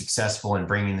 if I'm successful in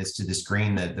bringing this to the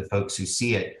screen, the folks who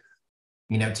see it,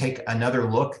 take another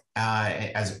look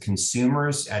as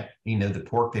consumers at, the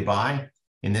pork they buy.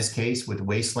 In this case with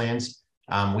Wastelands,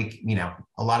 a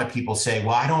lot of people say,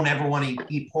 well, I don't ever want to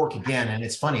eat pork again. And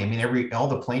it's funny. I mean, all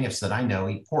the plaintiffs that I know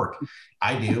eat pork.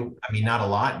 I do. I mean, not a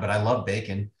lot, but I love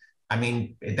bacon. I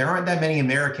mean, there aren't that many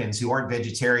Americans who aren't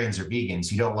vegetarians or vegans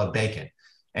who don't love bacon.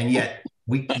 And yet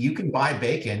you can buy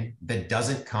bacon that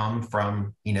doesn't come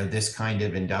from, this kind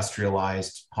of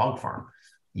industrialized hog farm.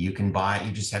 You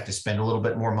just have to spend a little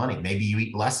bit more money. Maybe you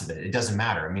eat less of it. It doesn't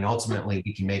matter. I mean, ultimately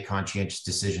we can make conscientious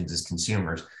decisions as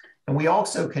consumers. And we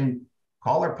also can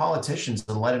call our politicians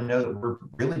and let them know that we're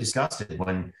really disgusted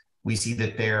when we see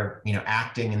that they're,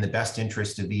 acting in the best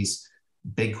interest of these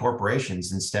big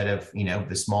corporations instead of,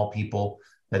 the small people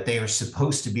that they are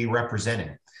supposed to be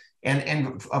representing.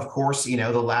 And of course,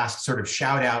 the last sort of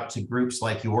shout out to groups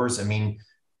like yours. I mean,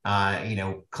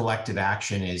 collective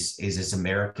action is as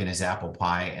American as apple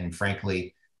pie. And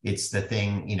frankly, it's the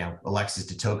thing, Alexis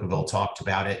de Tocqueville talked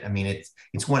about it. I mean,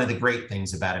 it's one of the great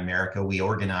things about America. We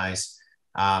organize,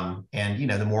 and,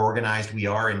 the more organized we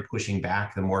are in pushing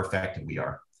back, the more effective we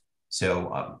are.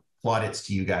 So plaudits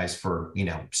to you guys for,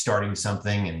 starting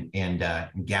something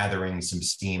and gathering some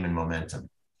steam and momentum.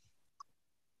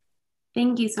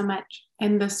 Thank you so much.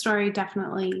 And the story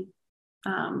definitely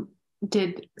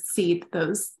did seed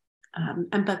those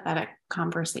empathetic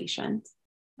conversations.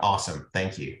 Awesome.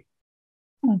 Thank you.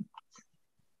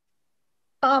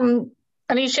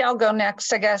 Anisha, I'll go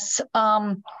next, I guess.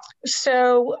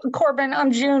 So Corban,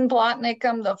 I'm June Blotnick.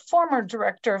 I'm the former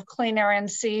director of Clean Air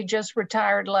NC, just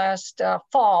retired last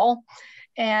fall.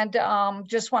 And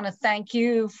just want to thank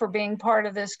you for being part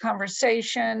of this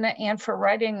conversation and for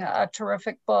writing a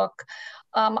terrific book.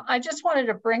 I just wanted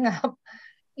to bring up,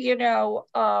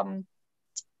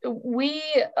 we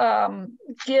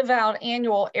give out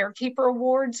annual Airkeeper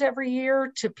Awards every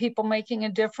year to people making a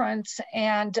difference.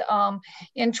 And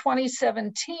in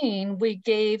 2017, we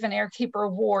gave an Airkeeper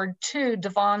Award to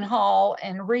Devon Hall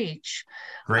and Reach.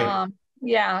 Great.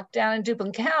 Down in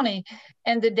Duplin County.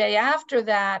 And the day after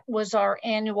that was our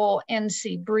annual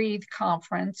NC Breathe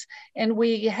conference. And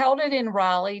we held it in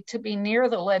Raleigh to be near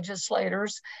the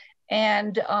legislators.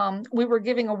 And we were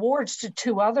giving awards to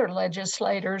 2 other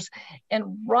legislators.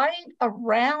 And right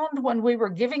around when we were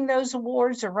giving those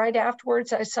awards, or right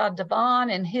afterwards, I saw Devon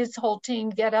and his whole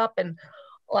team get up and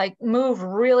move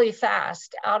really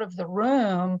fast out of the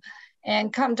room.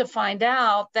 And come to find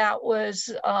out, that was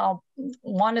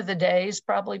one of the days,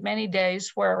 probably many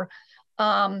days, where,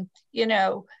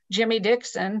 Jimmy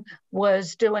Dixon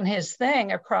was doing his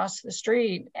thing across the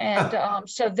street. And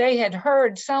so they had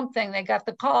heard something. They got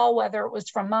the call, whether it was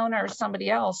from Mona or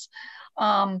somebody else,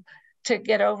 to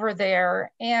get over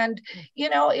there. And,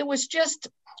 it was just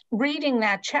reading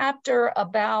that chapter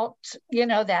about,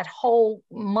 that whole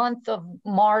month of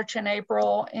March and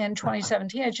April in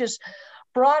 2017. It just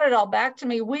brought it all back to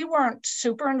me. We weren't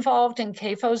super involved in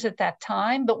CAFOs at that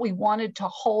time, but we wanted to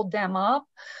hold them up.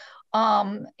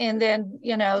 And then,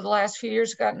 the last few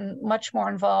years gotten much more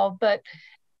involved, but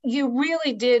you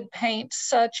really did paint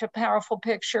such a powerful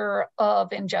picture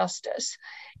of injustice.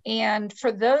 And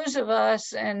for those of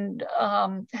us and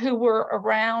who were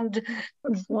around,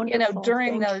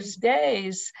 during those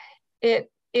days, it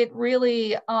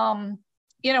really,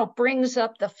 brings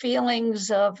up the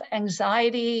feelings of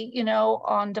anxiety,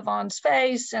 on Devon's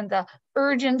face, and the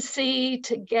urgency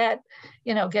to get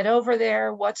over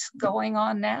there. What's going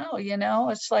on now?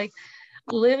 It's like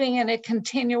living in a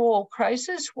continual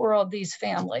crisis world, these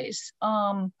families.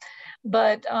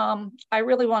 But I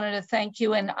really wanted to thank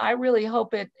you, and I really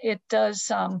hope it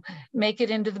does make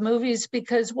it into the movies,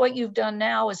 because what you've done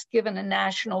now is given a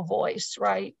national voice,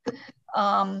 right?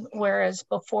 Whereas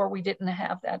before we didn't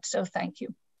have that. So thank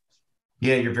you.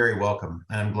 Yeah, you're very welcome.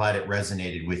 And I'm glad it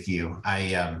resonated with you.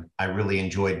 I really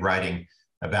enjoyed writing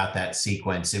about that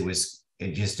sequence. It was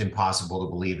just impossible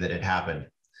to believe that it happened.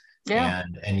 Yeah.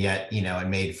 And yet, it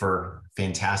made for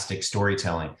fantastic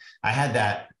storytelling. I had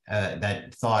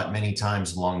that thought many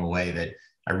times along the way, that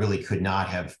I really could not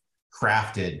have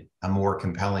crafted a more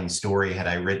compelling story had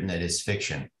I written it as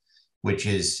fiction, which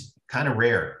is kind of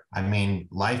rare. I mean,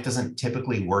 life doesn't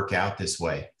typically work out this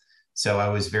way. So I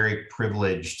was very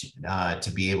privileged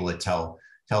to be able to tell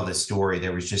this story.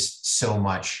 There was just so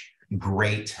much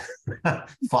great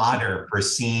fodder for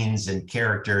scenes and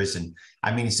characters. And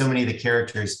I mean, so many of the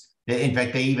characters, in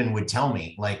fact, they even would tell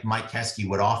me, like Mike Keskey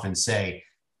would often say,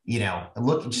 you know,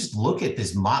 just look at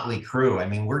this motley crew. I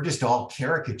mean, we're just all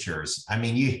caricatures. I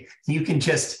mean, you can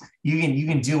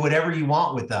do whatever you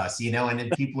want with us, you know, and then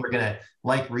people are going to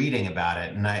like reading about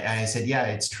it. And I said, yeah,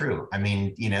 it's true. I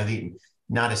mean, you know,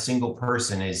 not a single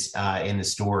person is in the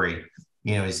story,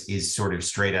 you know, is sort of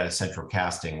straight out of central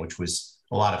casting, which was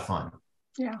a lot of fun.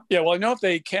 Yeah. Yeah. Well, I know if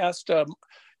they cast, you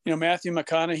know, Matthew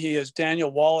McConaughey as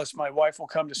Daniel Wallace, my wife will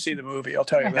come to see the movie. I'll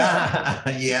tell you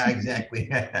that. Yeah, exactly.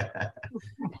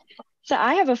 So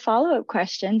I have a follow-up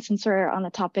question since we're on the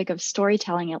topic of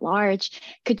storytelling at large.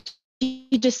 Could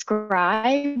you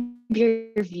describe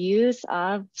your views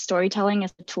of storytelling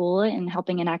as a tool in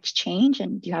helping enact change?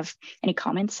 And do you have any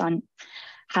comments on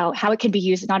how it can be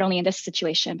used not only in this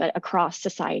situation, but across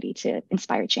society to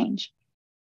inspire change?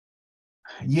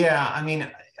 Yeah, I mean,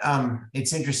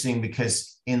 it's interesting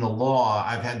because in the law,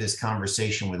 I've had this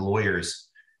conversation with lawyers.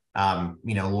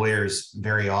 You know, lawyers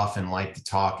very often like to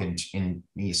talk in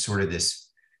sort of this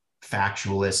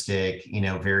factualistic, you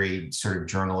know, very sort of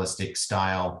journalistic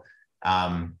style.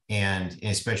 And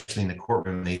especially in the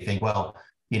courtroom, they think, well,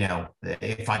 you know,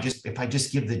 if I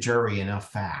just give the jury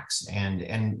enough facts,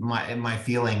 and my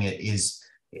feeling is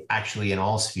actually in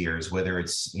all spheres, whether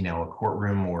it's, you know, a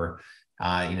courtroom or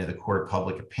you know, the court of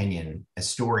public opinion, a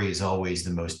story is always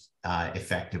the most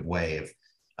effective way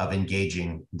of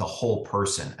engaging the whole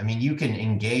person. I mean, you can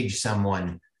engage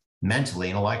someone mentally,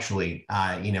 intellectually,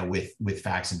 you know, with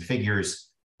facts and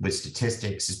figures, with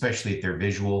statistics, especially if they're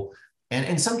visual.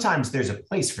 And sometimes there's a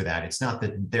place for that. It's not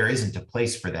that there isn't a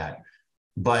place for that.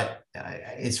 But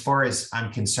as far as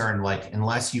I'm concerned, like,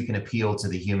 unless you can appeal to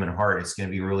the human heart, it's going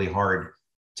to be really hard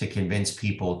to convince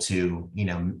people to, you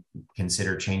know,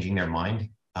 consider changing their mind,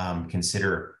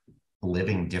 consider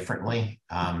living differently.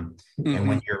 And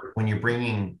when you're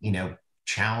bringing, you know,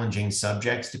 challenging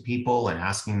subjects to people and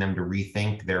asking them to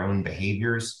rethink their own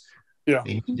behaviors, yeah,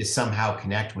 they need to somehow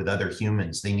connect with other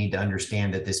humans. They need to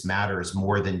understand that this matters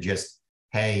more than just,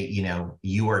 hey, you know,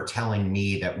 you are telling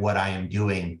me that what I am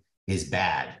doing is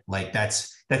bad. Like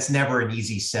that's never an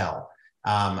easy sell.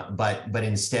 But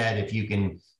instead, if you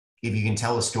can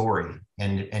tell a story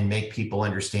and make people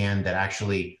understand that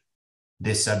actually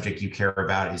this subject you care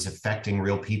about is affecting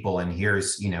real people, and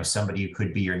here's, you know, somebody who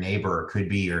could be your neighbor or could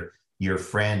be your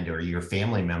friend or your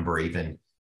family member even,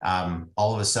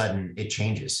 all of a sudden it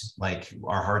changes. Like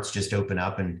our hearts just open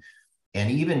up. And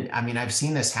even, I mean, I've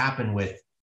seen this happen with,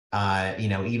 you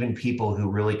know, even people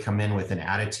who really come in with an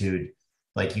attitude,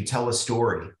 like you tell a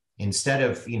story, instead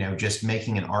of, you know, just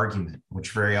making an argument,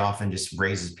 which very often just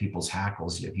raises people's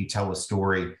hackles. If you tell a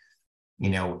story, you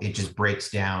know, it just breaks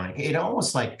down. It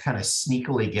almost like kind of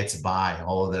sneakily gets by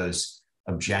all of those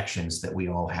objections that we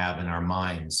all have in our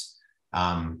minds,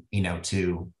 you know,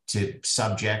 to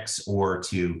subjects or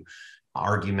to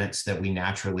arguments that we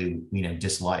naturally, you know,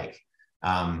 dislike.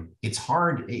 It's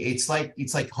hard. It's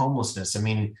like homelessness. I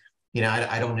mean, you know,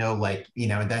 I don't know, like, you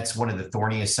know, that's one of the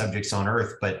thorniest subjects on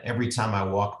earth, but every time I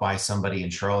walk by somebody in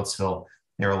Charlottesville,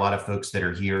 there are a lot of folks that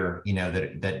are here, you know,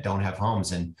 that don't have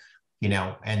homes, and, you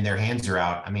know, and their hands are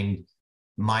out. I mean,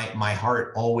 my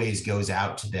heart always goes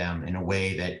out to them in a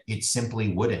way that it simply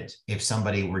wouldn't if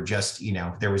somebody were just, you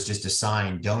know, if there was just a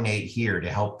sign, donate here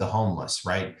to help the homeless,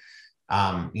 right?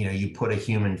 You know, you put a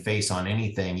human face on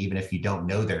anything, even if you don't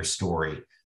know their story.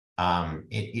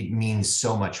 It means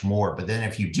so much more. But then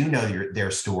if you do know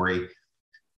their story,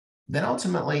 then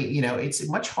ultimately, you know, it's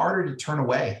much harder to turn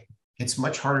away. It's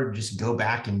much harder to just go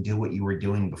back and do what you were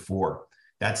doing before.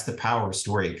 That's the power of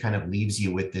story. It kind of leaves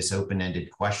you with this open-ended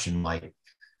question, like,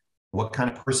 what kind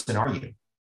of person are you?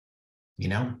 You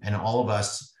know, and all of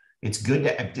us, it's good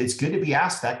to be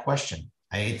asked that question.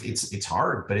 It's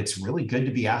hard, but it's really good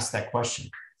to be asked that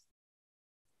question.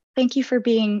 Thank you for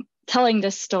telling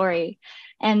this story.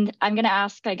 And I'm going to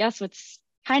ask, I guess, what's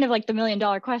kind of like the $1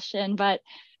 million question, but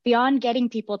beyond getting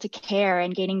people to care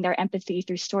and gaining their empathy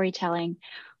through storytelling,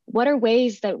 what are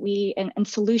ways that we, and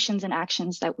solutions and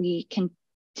actions that we can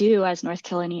do as North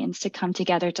Carolinians to come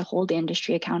together to hold the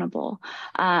industry accountable,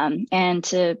 and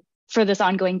for this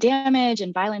ongoing damage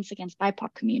and violence against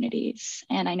BIPOC communities?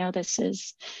 And I know this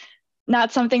is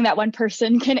not something that one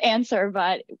person can answer,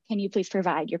 but can you please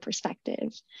provide your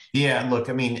perspective? Yeah, look,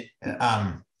 I mean,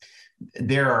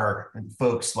 there are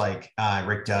folks like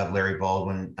Rick Dove, Larry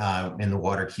Baldwin in the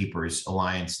Waterkeepers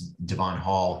Alliance, Devon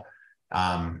Hall,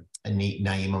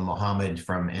 Naima Mohammed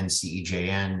from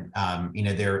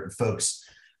NCEJN. They're folks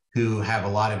who have a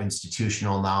lot of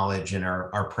institutional knowledge and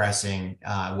are pressing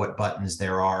what buttons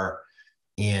there are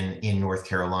in North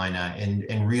Carolina.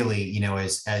 And really,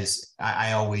 as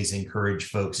I always encourage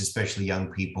folks, especially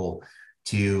young people,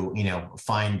 to,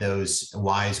 find those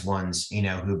wise ones,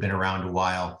 who've been around a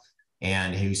while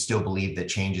and who still believe that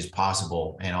change is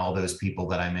possible. And all those people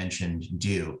that I mentioned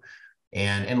do.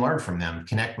 And learn from them,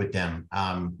 connect with them,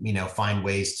 find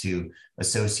ways to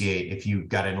associate. If you've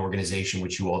got an organization,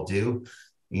 which you all do,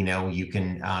 you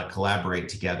can collaborate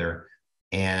together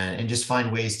and just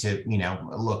find ways to,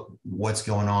 look what's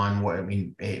going on.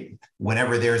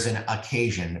 Whenever there's an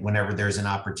occasion, whenever there's an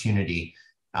opportunity,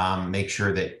 make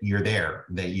sure that you're there,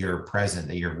 that you're present,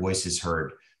 that your voice is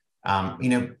heard.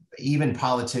 Even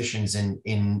politicians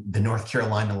in the North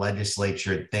Carolina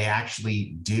legislature, they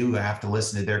actually do have to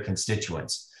listen to their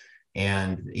constituents.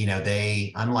 And,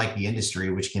 they, unlike the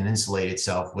industry, which can insulate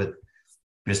itself with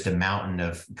just a mountain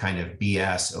of kind of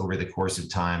BS over the course of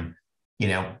time,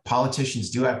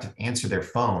 politicians do have to answer their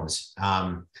phones.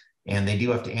 And they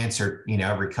do have to answer,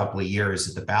 every couple of years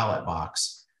at the ballot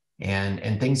box.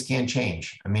 And things can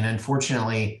change.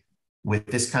 Unfortunately, with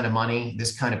this kind of money,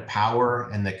 this kind of power,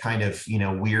 and the kind of,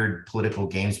 weird political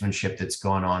gamesmanship that's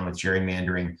going on with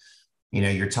gerrymandering,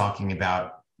 you're talking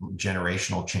about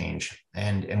generational change.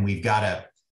 And we've got to,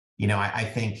 I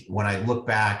think when I look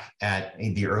back at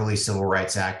the early civil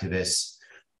rights activists,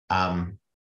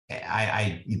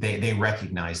 they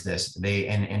recognize this.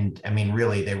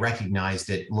 Really, they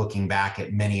recognized it looking back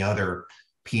at many other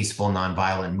peaceful,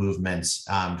 nonviolent movements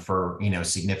for,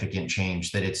 significant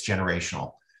change, that it's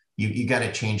generational. You got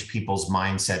to change people's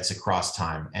mindsets across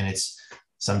time. And it's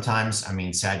sometimes,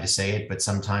 sad to say it, but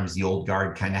sometimes the old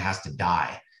guard kind of has to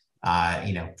die,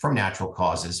 from natural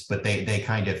causes, but they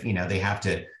kind of, they have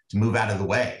to move out of the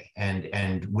way.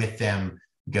 And with them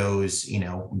goes,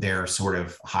 their sort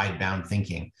of hidebound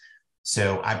thinking.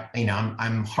 So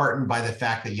I'm heartened by the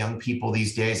fact that young people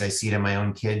these days, I see it in my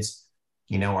own kids,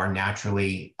 are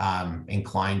naturally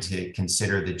inclined to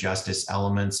consider the justice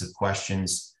elements of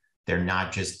questions. They're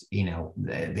not just,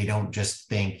 they don't just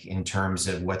think in terms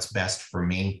of what's best for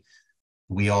me.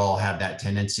 We all have that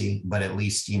tendency, but at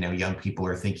least, young people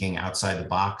are thinking outside the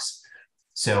box.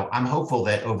 So I'm hopeful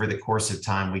that over the course of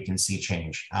time, we can see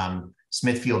change.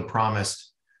 Smithfield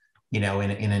promised, in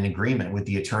an agreement with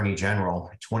the Attorney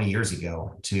General 20 years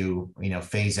ago to,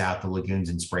 phase out the lagoons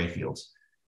and spray fields.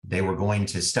 They were going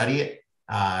to study it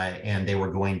and they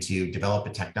were going to develop a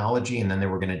technology, and then they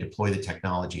were going to deploy the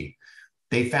technology.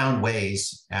 They found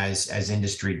ways, as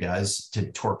industry does,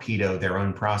 to torpedo their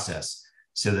own process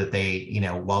so that they,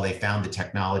 while they found the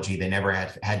technology, they never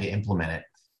had to implement it.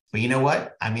 But you know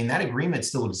what? That agreement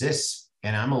still exists,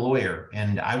 and I'm a lawyer,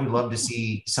 and I would love to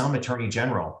see some attorney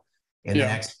general in the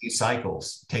next few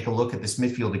cycles take a look at the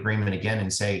Smithfield agreement again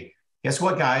and say, guess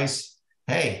what, guys?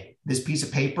 Hey, this piece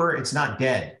of paper, it's not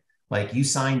dead. Like, you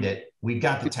signed it. We've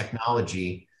got the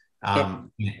technology.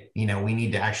 We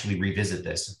need to actually revisit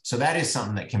this. So that is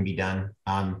something that can be done.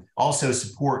 Also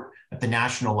support at the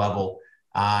national level,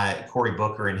 Cory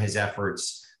Booker and his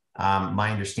efforts. My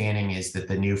understanding is that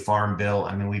the new farm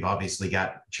bill, we've obviously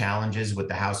got challenges with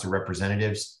the House of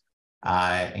Representatives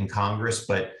in Congress,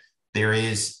 but there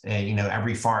is,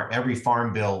 every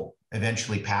farm bill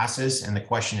eventually passes. And the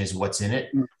question is, what's in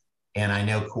it? And I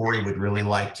know Cory would really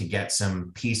like to get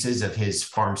some pieces of his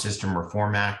Farm System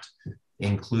Reform Act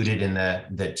included in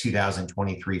the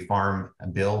 2023 farm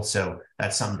bill. So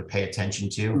that's something to pay attention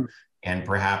to and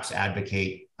perhaps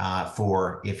advocate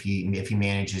for if he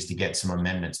manages to get some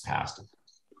amendments passed.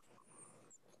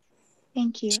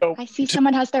 Thank you. So, I see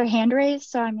someone has their hand raised,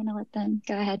 so I'm going to let them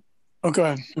go ahead. Oh, go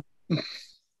ahead.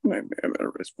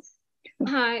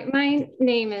 Hi, my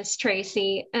name is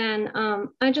Tracy, and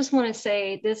I just want to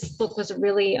say this book was a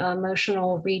really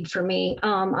emotional read for me.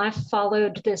 I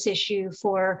followed this issue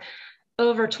for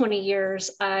over 20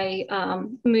 years. I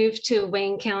moved to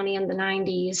Wayne County in the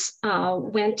 90s,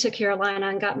 went to Carolina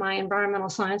and got my environmental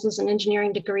sciences and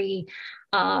engineering degree.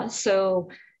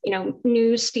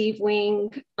 Knew Steve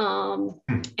Wing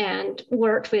and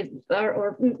worked with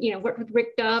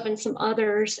Rick Dove and some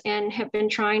others, and have been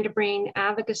trying to bring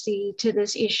advocacy to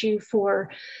this issue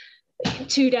for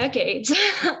 2 decades.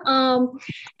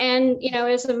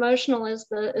 As emotional as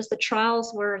the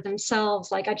trials were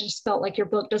themselves, like, I just felt like your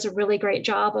book does a really great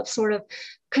job of sort of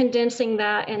condensing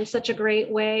that in such a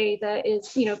great way that is,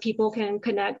 people can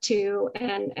connect to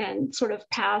and sort of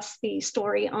pass the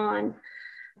story on.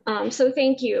 So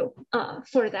thank you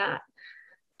for that.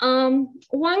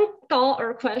 One thought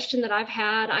or question that I've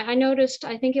had, I noticed,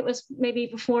 I think it was maybe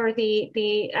before after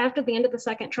the end of the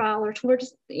second trial or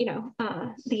towards,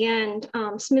 the end,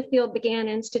 Smithfield began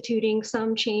instituting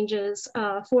some changes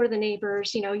for the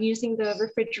neighbors, using the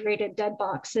refrigerated dead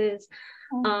boxes.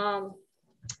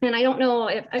 And I don't know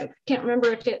if, I can't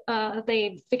remember if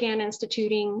they began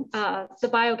instituting the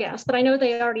biogas, but I know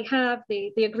they already have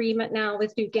the agreement now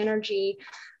with Duke Energy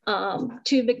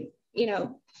to,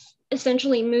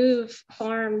 essentially move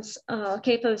farms,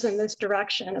 CAFOs in this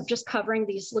direction of just covering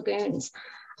these lagoons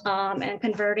and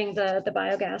converting the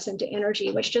biogas into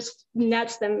energy, which just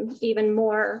nets them even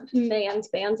more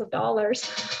bands of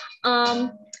dollars.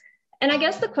 And I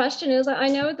guess the question is, I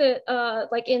know that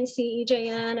like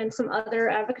NCEJN and some other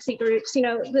advocacy groups,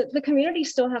 the community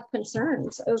still have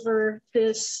concerns over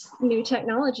this new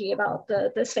technology about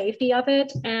the safety of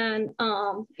it. And,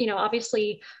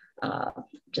 obviously,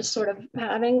 just sort of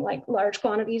having like large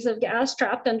quantities of gas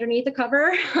trapped underneath the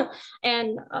cover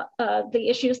and the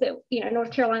issues that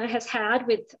North Carolina has had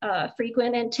with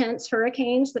frequent intense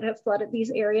hurricanes that have flooded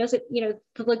these areas. The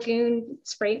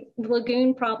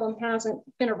lagoon problem hasn't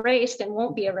been erased and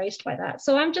won't be erased by that.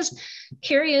 So I'm just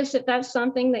curious if that's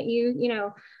something that you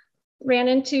ran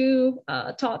into,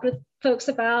 talked with folks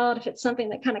about, if it's something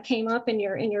that kind of came up in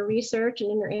your research and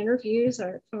in your interviews,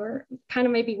 or kind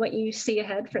of maybe what you see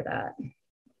ahead for that.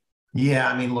 Yeah,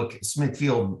 I mean, look,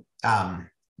 Smithfield,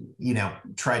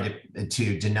 tried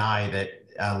to deny that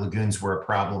lagoons were a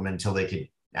problem until they could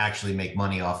actually make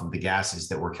money off of the gases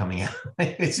that were coming out.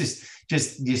 It's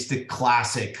just a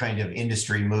classic kind of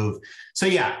industry move. So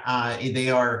yeah,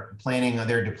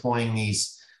 they're deploying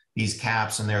these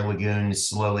caps in their lagoons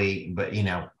slowly, but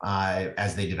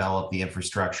as they develop the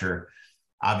infrastructure.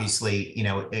 Obviously,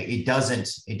 it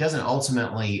doesn't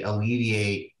ultimately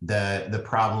alleviate the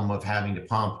problem of having to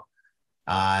pump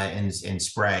and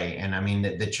spray. And I mean,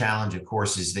 the challenge, of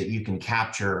course, is that you can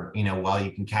capture, while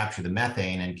you can capture the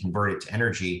methane and convert it to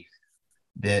energy,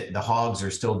 that the hogs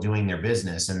are still doing their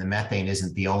business, and the methane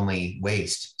isn't the only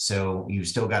waste. So you've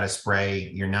still got to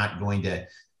spray. You're not going to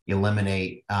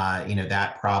eliminate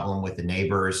that problem with the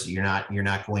neighbors. You're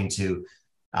not going to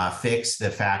fix the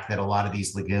fact that a lot of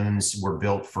these lagoons were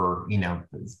built for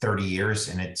 30 years,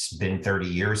 and it's been 30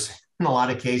 years in a lot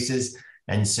of cases.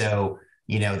 And so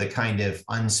the kind of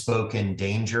unspoken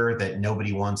danger that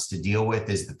nobody wants to deal with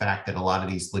is the fact that a lot of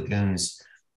these lagoons,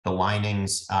 the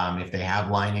linings, if they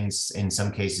have linings, in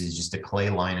some cases just a clay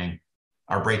lining,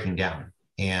 are breaking down.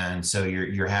 And so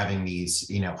you're having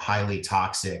these highly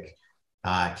toxic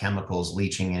chemicals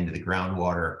leaching into the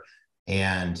groundwater,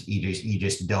 and you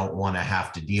just don't want to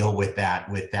have to deal with that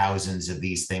with thousands of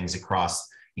these things across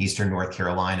eastern North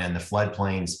Carolina and the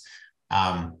floodplains.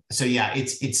 So yeah,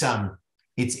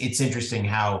 it's interesting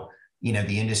how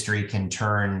the industry can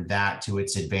turn that to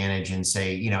its advantage and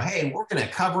say, hey, we're going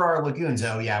to cover our lagoons.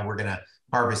 Oh yeah, we're going to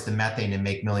harvest the methane and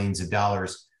make millions of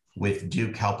dollars with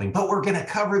Duke helping, but we're going to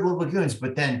cover the lagoons.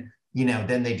 But then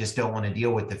then they just don't want to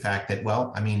deal with the fact that,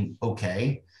 well, I mean,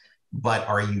 okay, but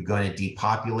are you going to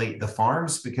depopulate the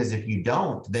farms? Because if you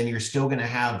don't, then you're still going to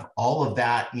have all of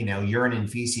that, urine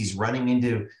and feces running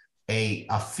into a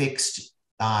fixed,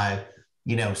 a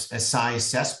size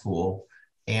cesspool,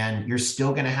 and you're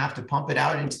still going to have to pump it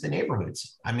out into the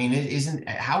neighborhoods. I mean,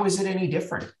 how is it any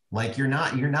different? Like you're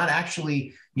not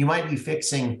actually, you might be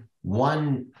fixing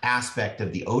one aspect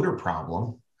of the odor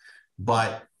problem,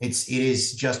 but it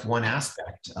is just one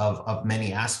aspect of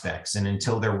many aspects. And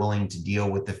until they're willing to deal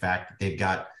with the fact that they've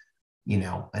got,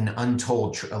 an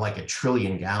untold, like 1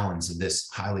 trillion gallons of this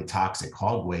highly toxic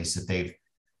hog waste that they've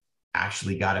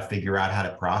actually got to figure out how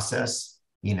to process,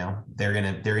 they're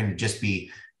going to just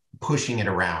be pushing it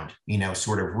around,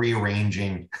 sort of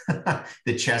rearranging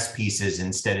the chess pieces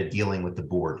instead of dealing with the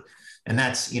board. And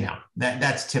that's,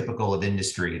 that's typical of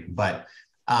industry. But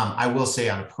I will say,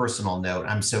 on a personal note,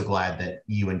 I'm so glad that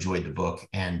you enjoyed the book.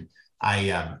 And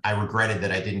I regretted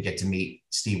that I didn't get to meet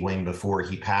Steve Wing before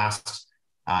he passed.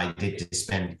 I did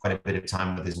spend quite a bit of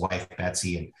time with his wife,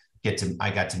 Betsy, and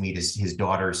I got to meet his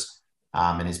daughters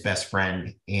and his best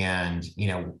friend. And,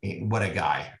 what a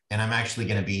guy. And I'm actually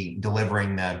going to be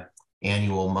delivering the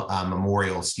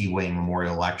annual Steve Wing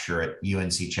Memorial Lecture at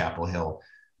UNC Chapel Hill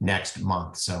next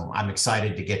month. So I'm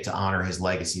excited to get to honor his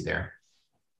legacy there.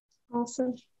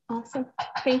 Awesome.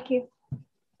 Thank you.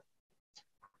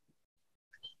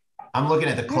 I'm looking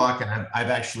at the clock, and I've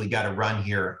actually got to run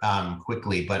here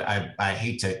quickly, but I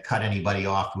hate to cut anybody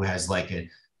off who has like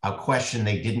a question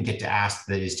they didn't get to ask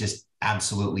that is just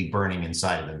absolutely burning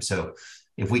inside of them. So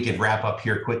if we could wrap up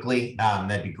here quickly,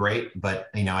 that'd be great. But,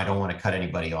 I don't want to cut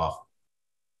anybody off.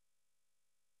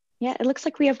 Yeah, it looks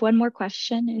like we have one more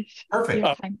question if Perfect. you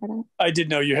have time for that. I did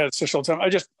know you had social time.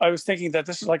 I was thinking that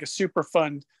this is like a super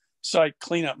fun site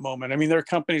cleanup moment. I mean, there are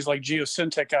companies like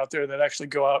Geosyntec out there that actually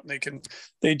go out and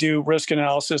they do risk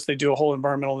analysis. They do a whole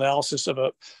environmental analysis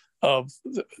of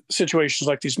situations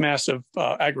like these massive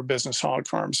agribusiness hog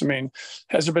farms. I mean,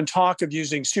 has there been talk of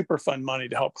using Superfund money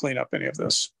to help clean up any of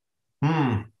this?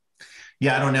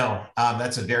 Yeah, I don't know.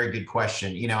 That's a very good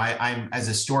question. You know, I'm as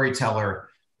a storyteller,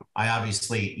 I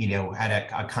obviously, you know, had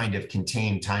a kind of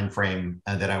contained time frame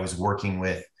that I was working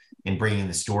with in bringing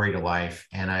the story to life.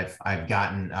 And I've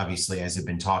gotten, obviously, as I've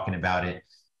been talking about it,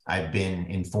 I've been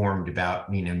informed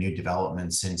about, you know, new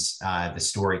developments since the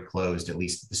story closed, at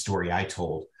least the story I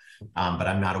told. But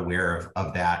I'm not aware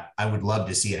of that. I would love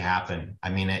to see it happen. I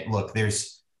mean, look,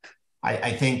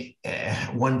 I think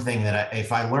one thing that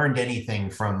if I learned anything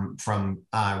from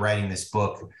writing this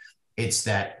book, it's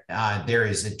that there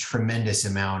is a tremendous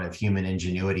amount of human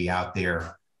ingenuity out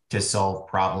there to solve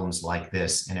problems like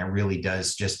this. And it really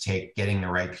does just take getting the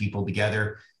right people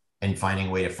together and finding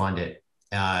a way to fund it.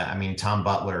 I mean, Tom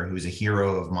Butler, who's a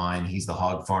hero of mine, he's the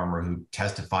hog farmer who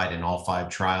testified in all 5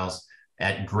 trials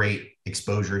at great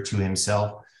exposure to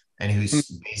himself, and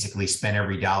who's basically spent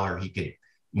every dollar he could,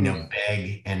 you know,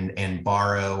 beg and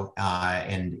borrow,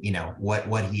 and, you know,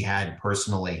 what he had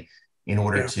personally in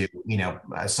order to, you know,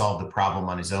 solve the problem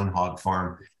on his own hog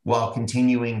farm while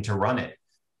continuing to run it.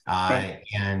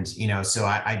 And, you know, so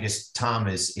I just, Tom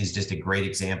is just a great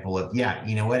example of, yeah,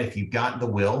 you know what, if you've got the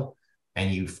will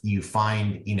and you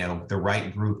find, you know, the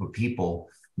right group of people,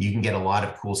 you can get a lot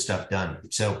of cool stuff done.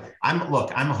 So I'm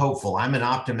hopeful. I'm an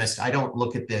optimist. I don't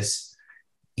look at this,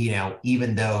 you know,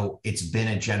 even though it's been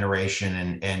a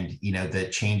generation and, you know, the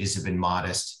changes have been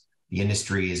modest, the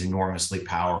industry is enormously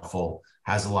powerful,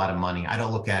 has a lot of money. I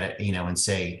don't look at it, you know, and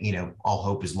say, you know, all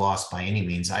hope is lost by any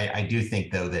means. I do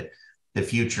think, though, that the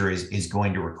future is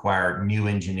going to require new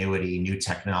ingenuity, new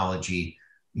technology,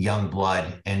 young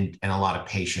blood, and a lot of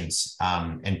patience,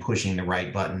 and pushing the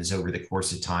right buttons over the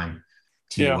course of time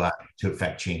to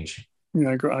affect change. Yeah,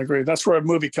 I agree. That's where a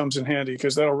movie comes in handy,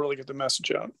 because that'll really get the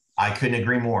message out. I couldn't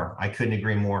agree more. I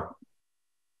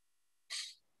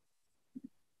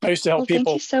used to help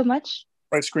people. Thank you so much.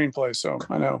 Write screenplays, so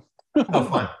I know. Oh,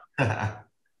 fun.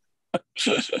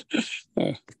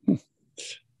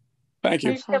 Thank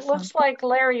you. It looks like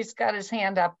Larry's got his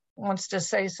hand up, wants to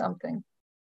say something.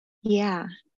 Yeah.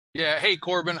 Yeah. Hey,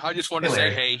 Corban, I just wanted to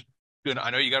say, hey, good.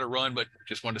 I know you got to run, but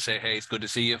just wanted to say, hey, it's good to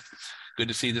see you. Good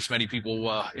to see this many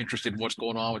people interested in what's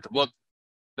going on with the book.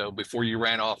 So before you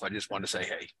ran off, I just wanted to say,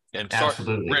 hey, and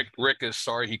sorry, Rick is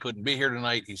sorry he couldn't be here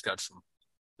tonight. He's got some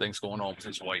things going on with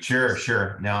his wife.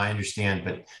 Sure. No, I understand,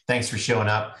 but thanks for showing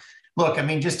up. Look, I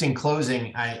mean, just in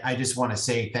closing, I just want to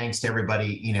say thanks to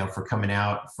everybody, you know, for coming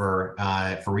out, for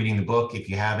reading the book. If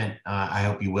you haven't, I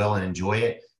hope you will and enjoy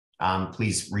it.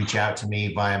 Please reach out to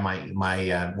me via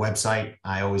my website.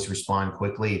 I always respond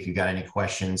quickly if you've got any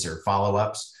questions or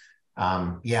follow-ups.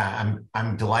 Yeah,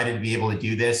 I'm delighted to be able to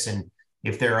do this. And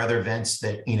if there are other events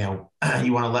that, you know,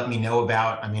 you want to let me know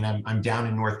about, I mean, I'm down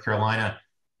in North Carolina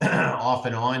off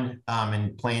and on,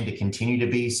 and plan to continue to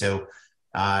be. So,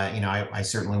 you know, I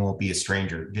certainly won't be a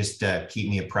stranger. Just keep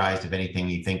me apprised of anything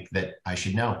you think that I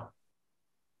should know.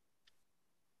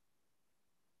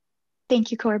 Thank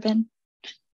you, Corban.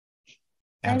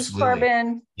 Absolutely. Thanks,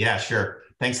 Corban. Yeah, sure.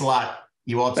 Thanks a lot.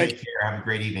 You all take care. Have a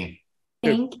great evening.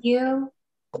 Thank you.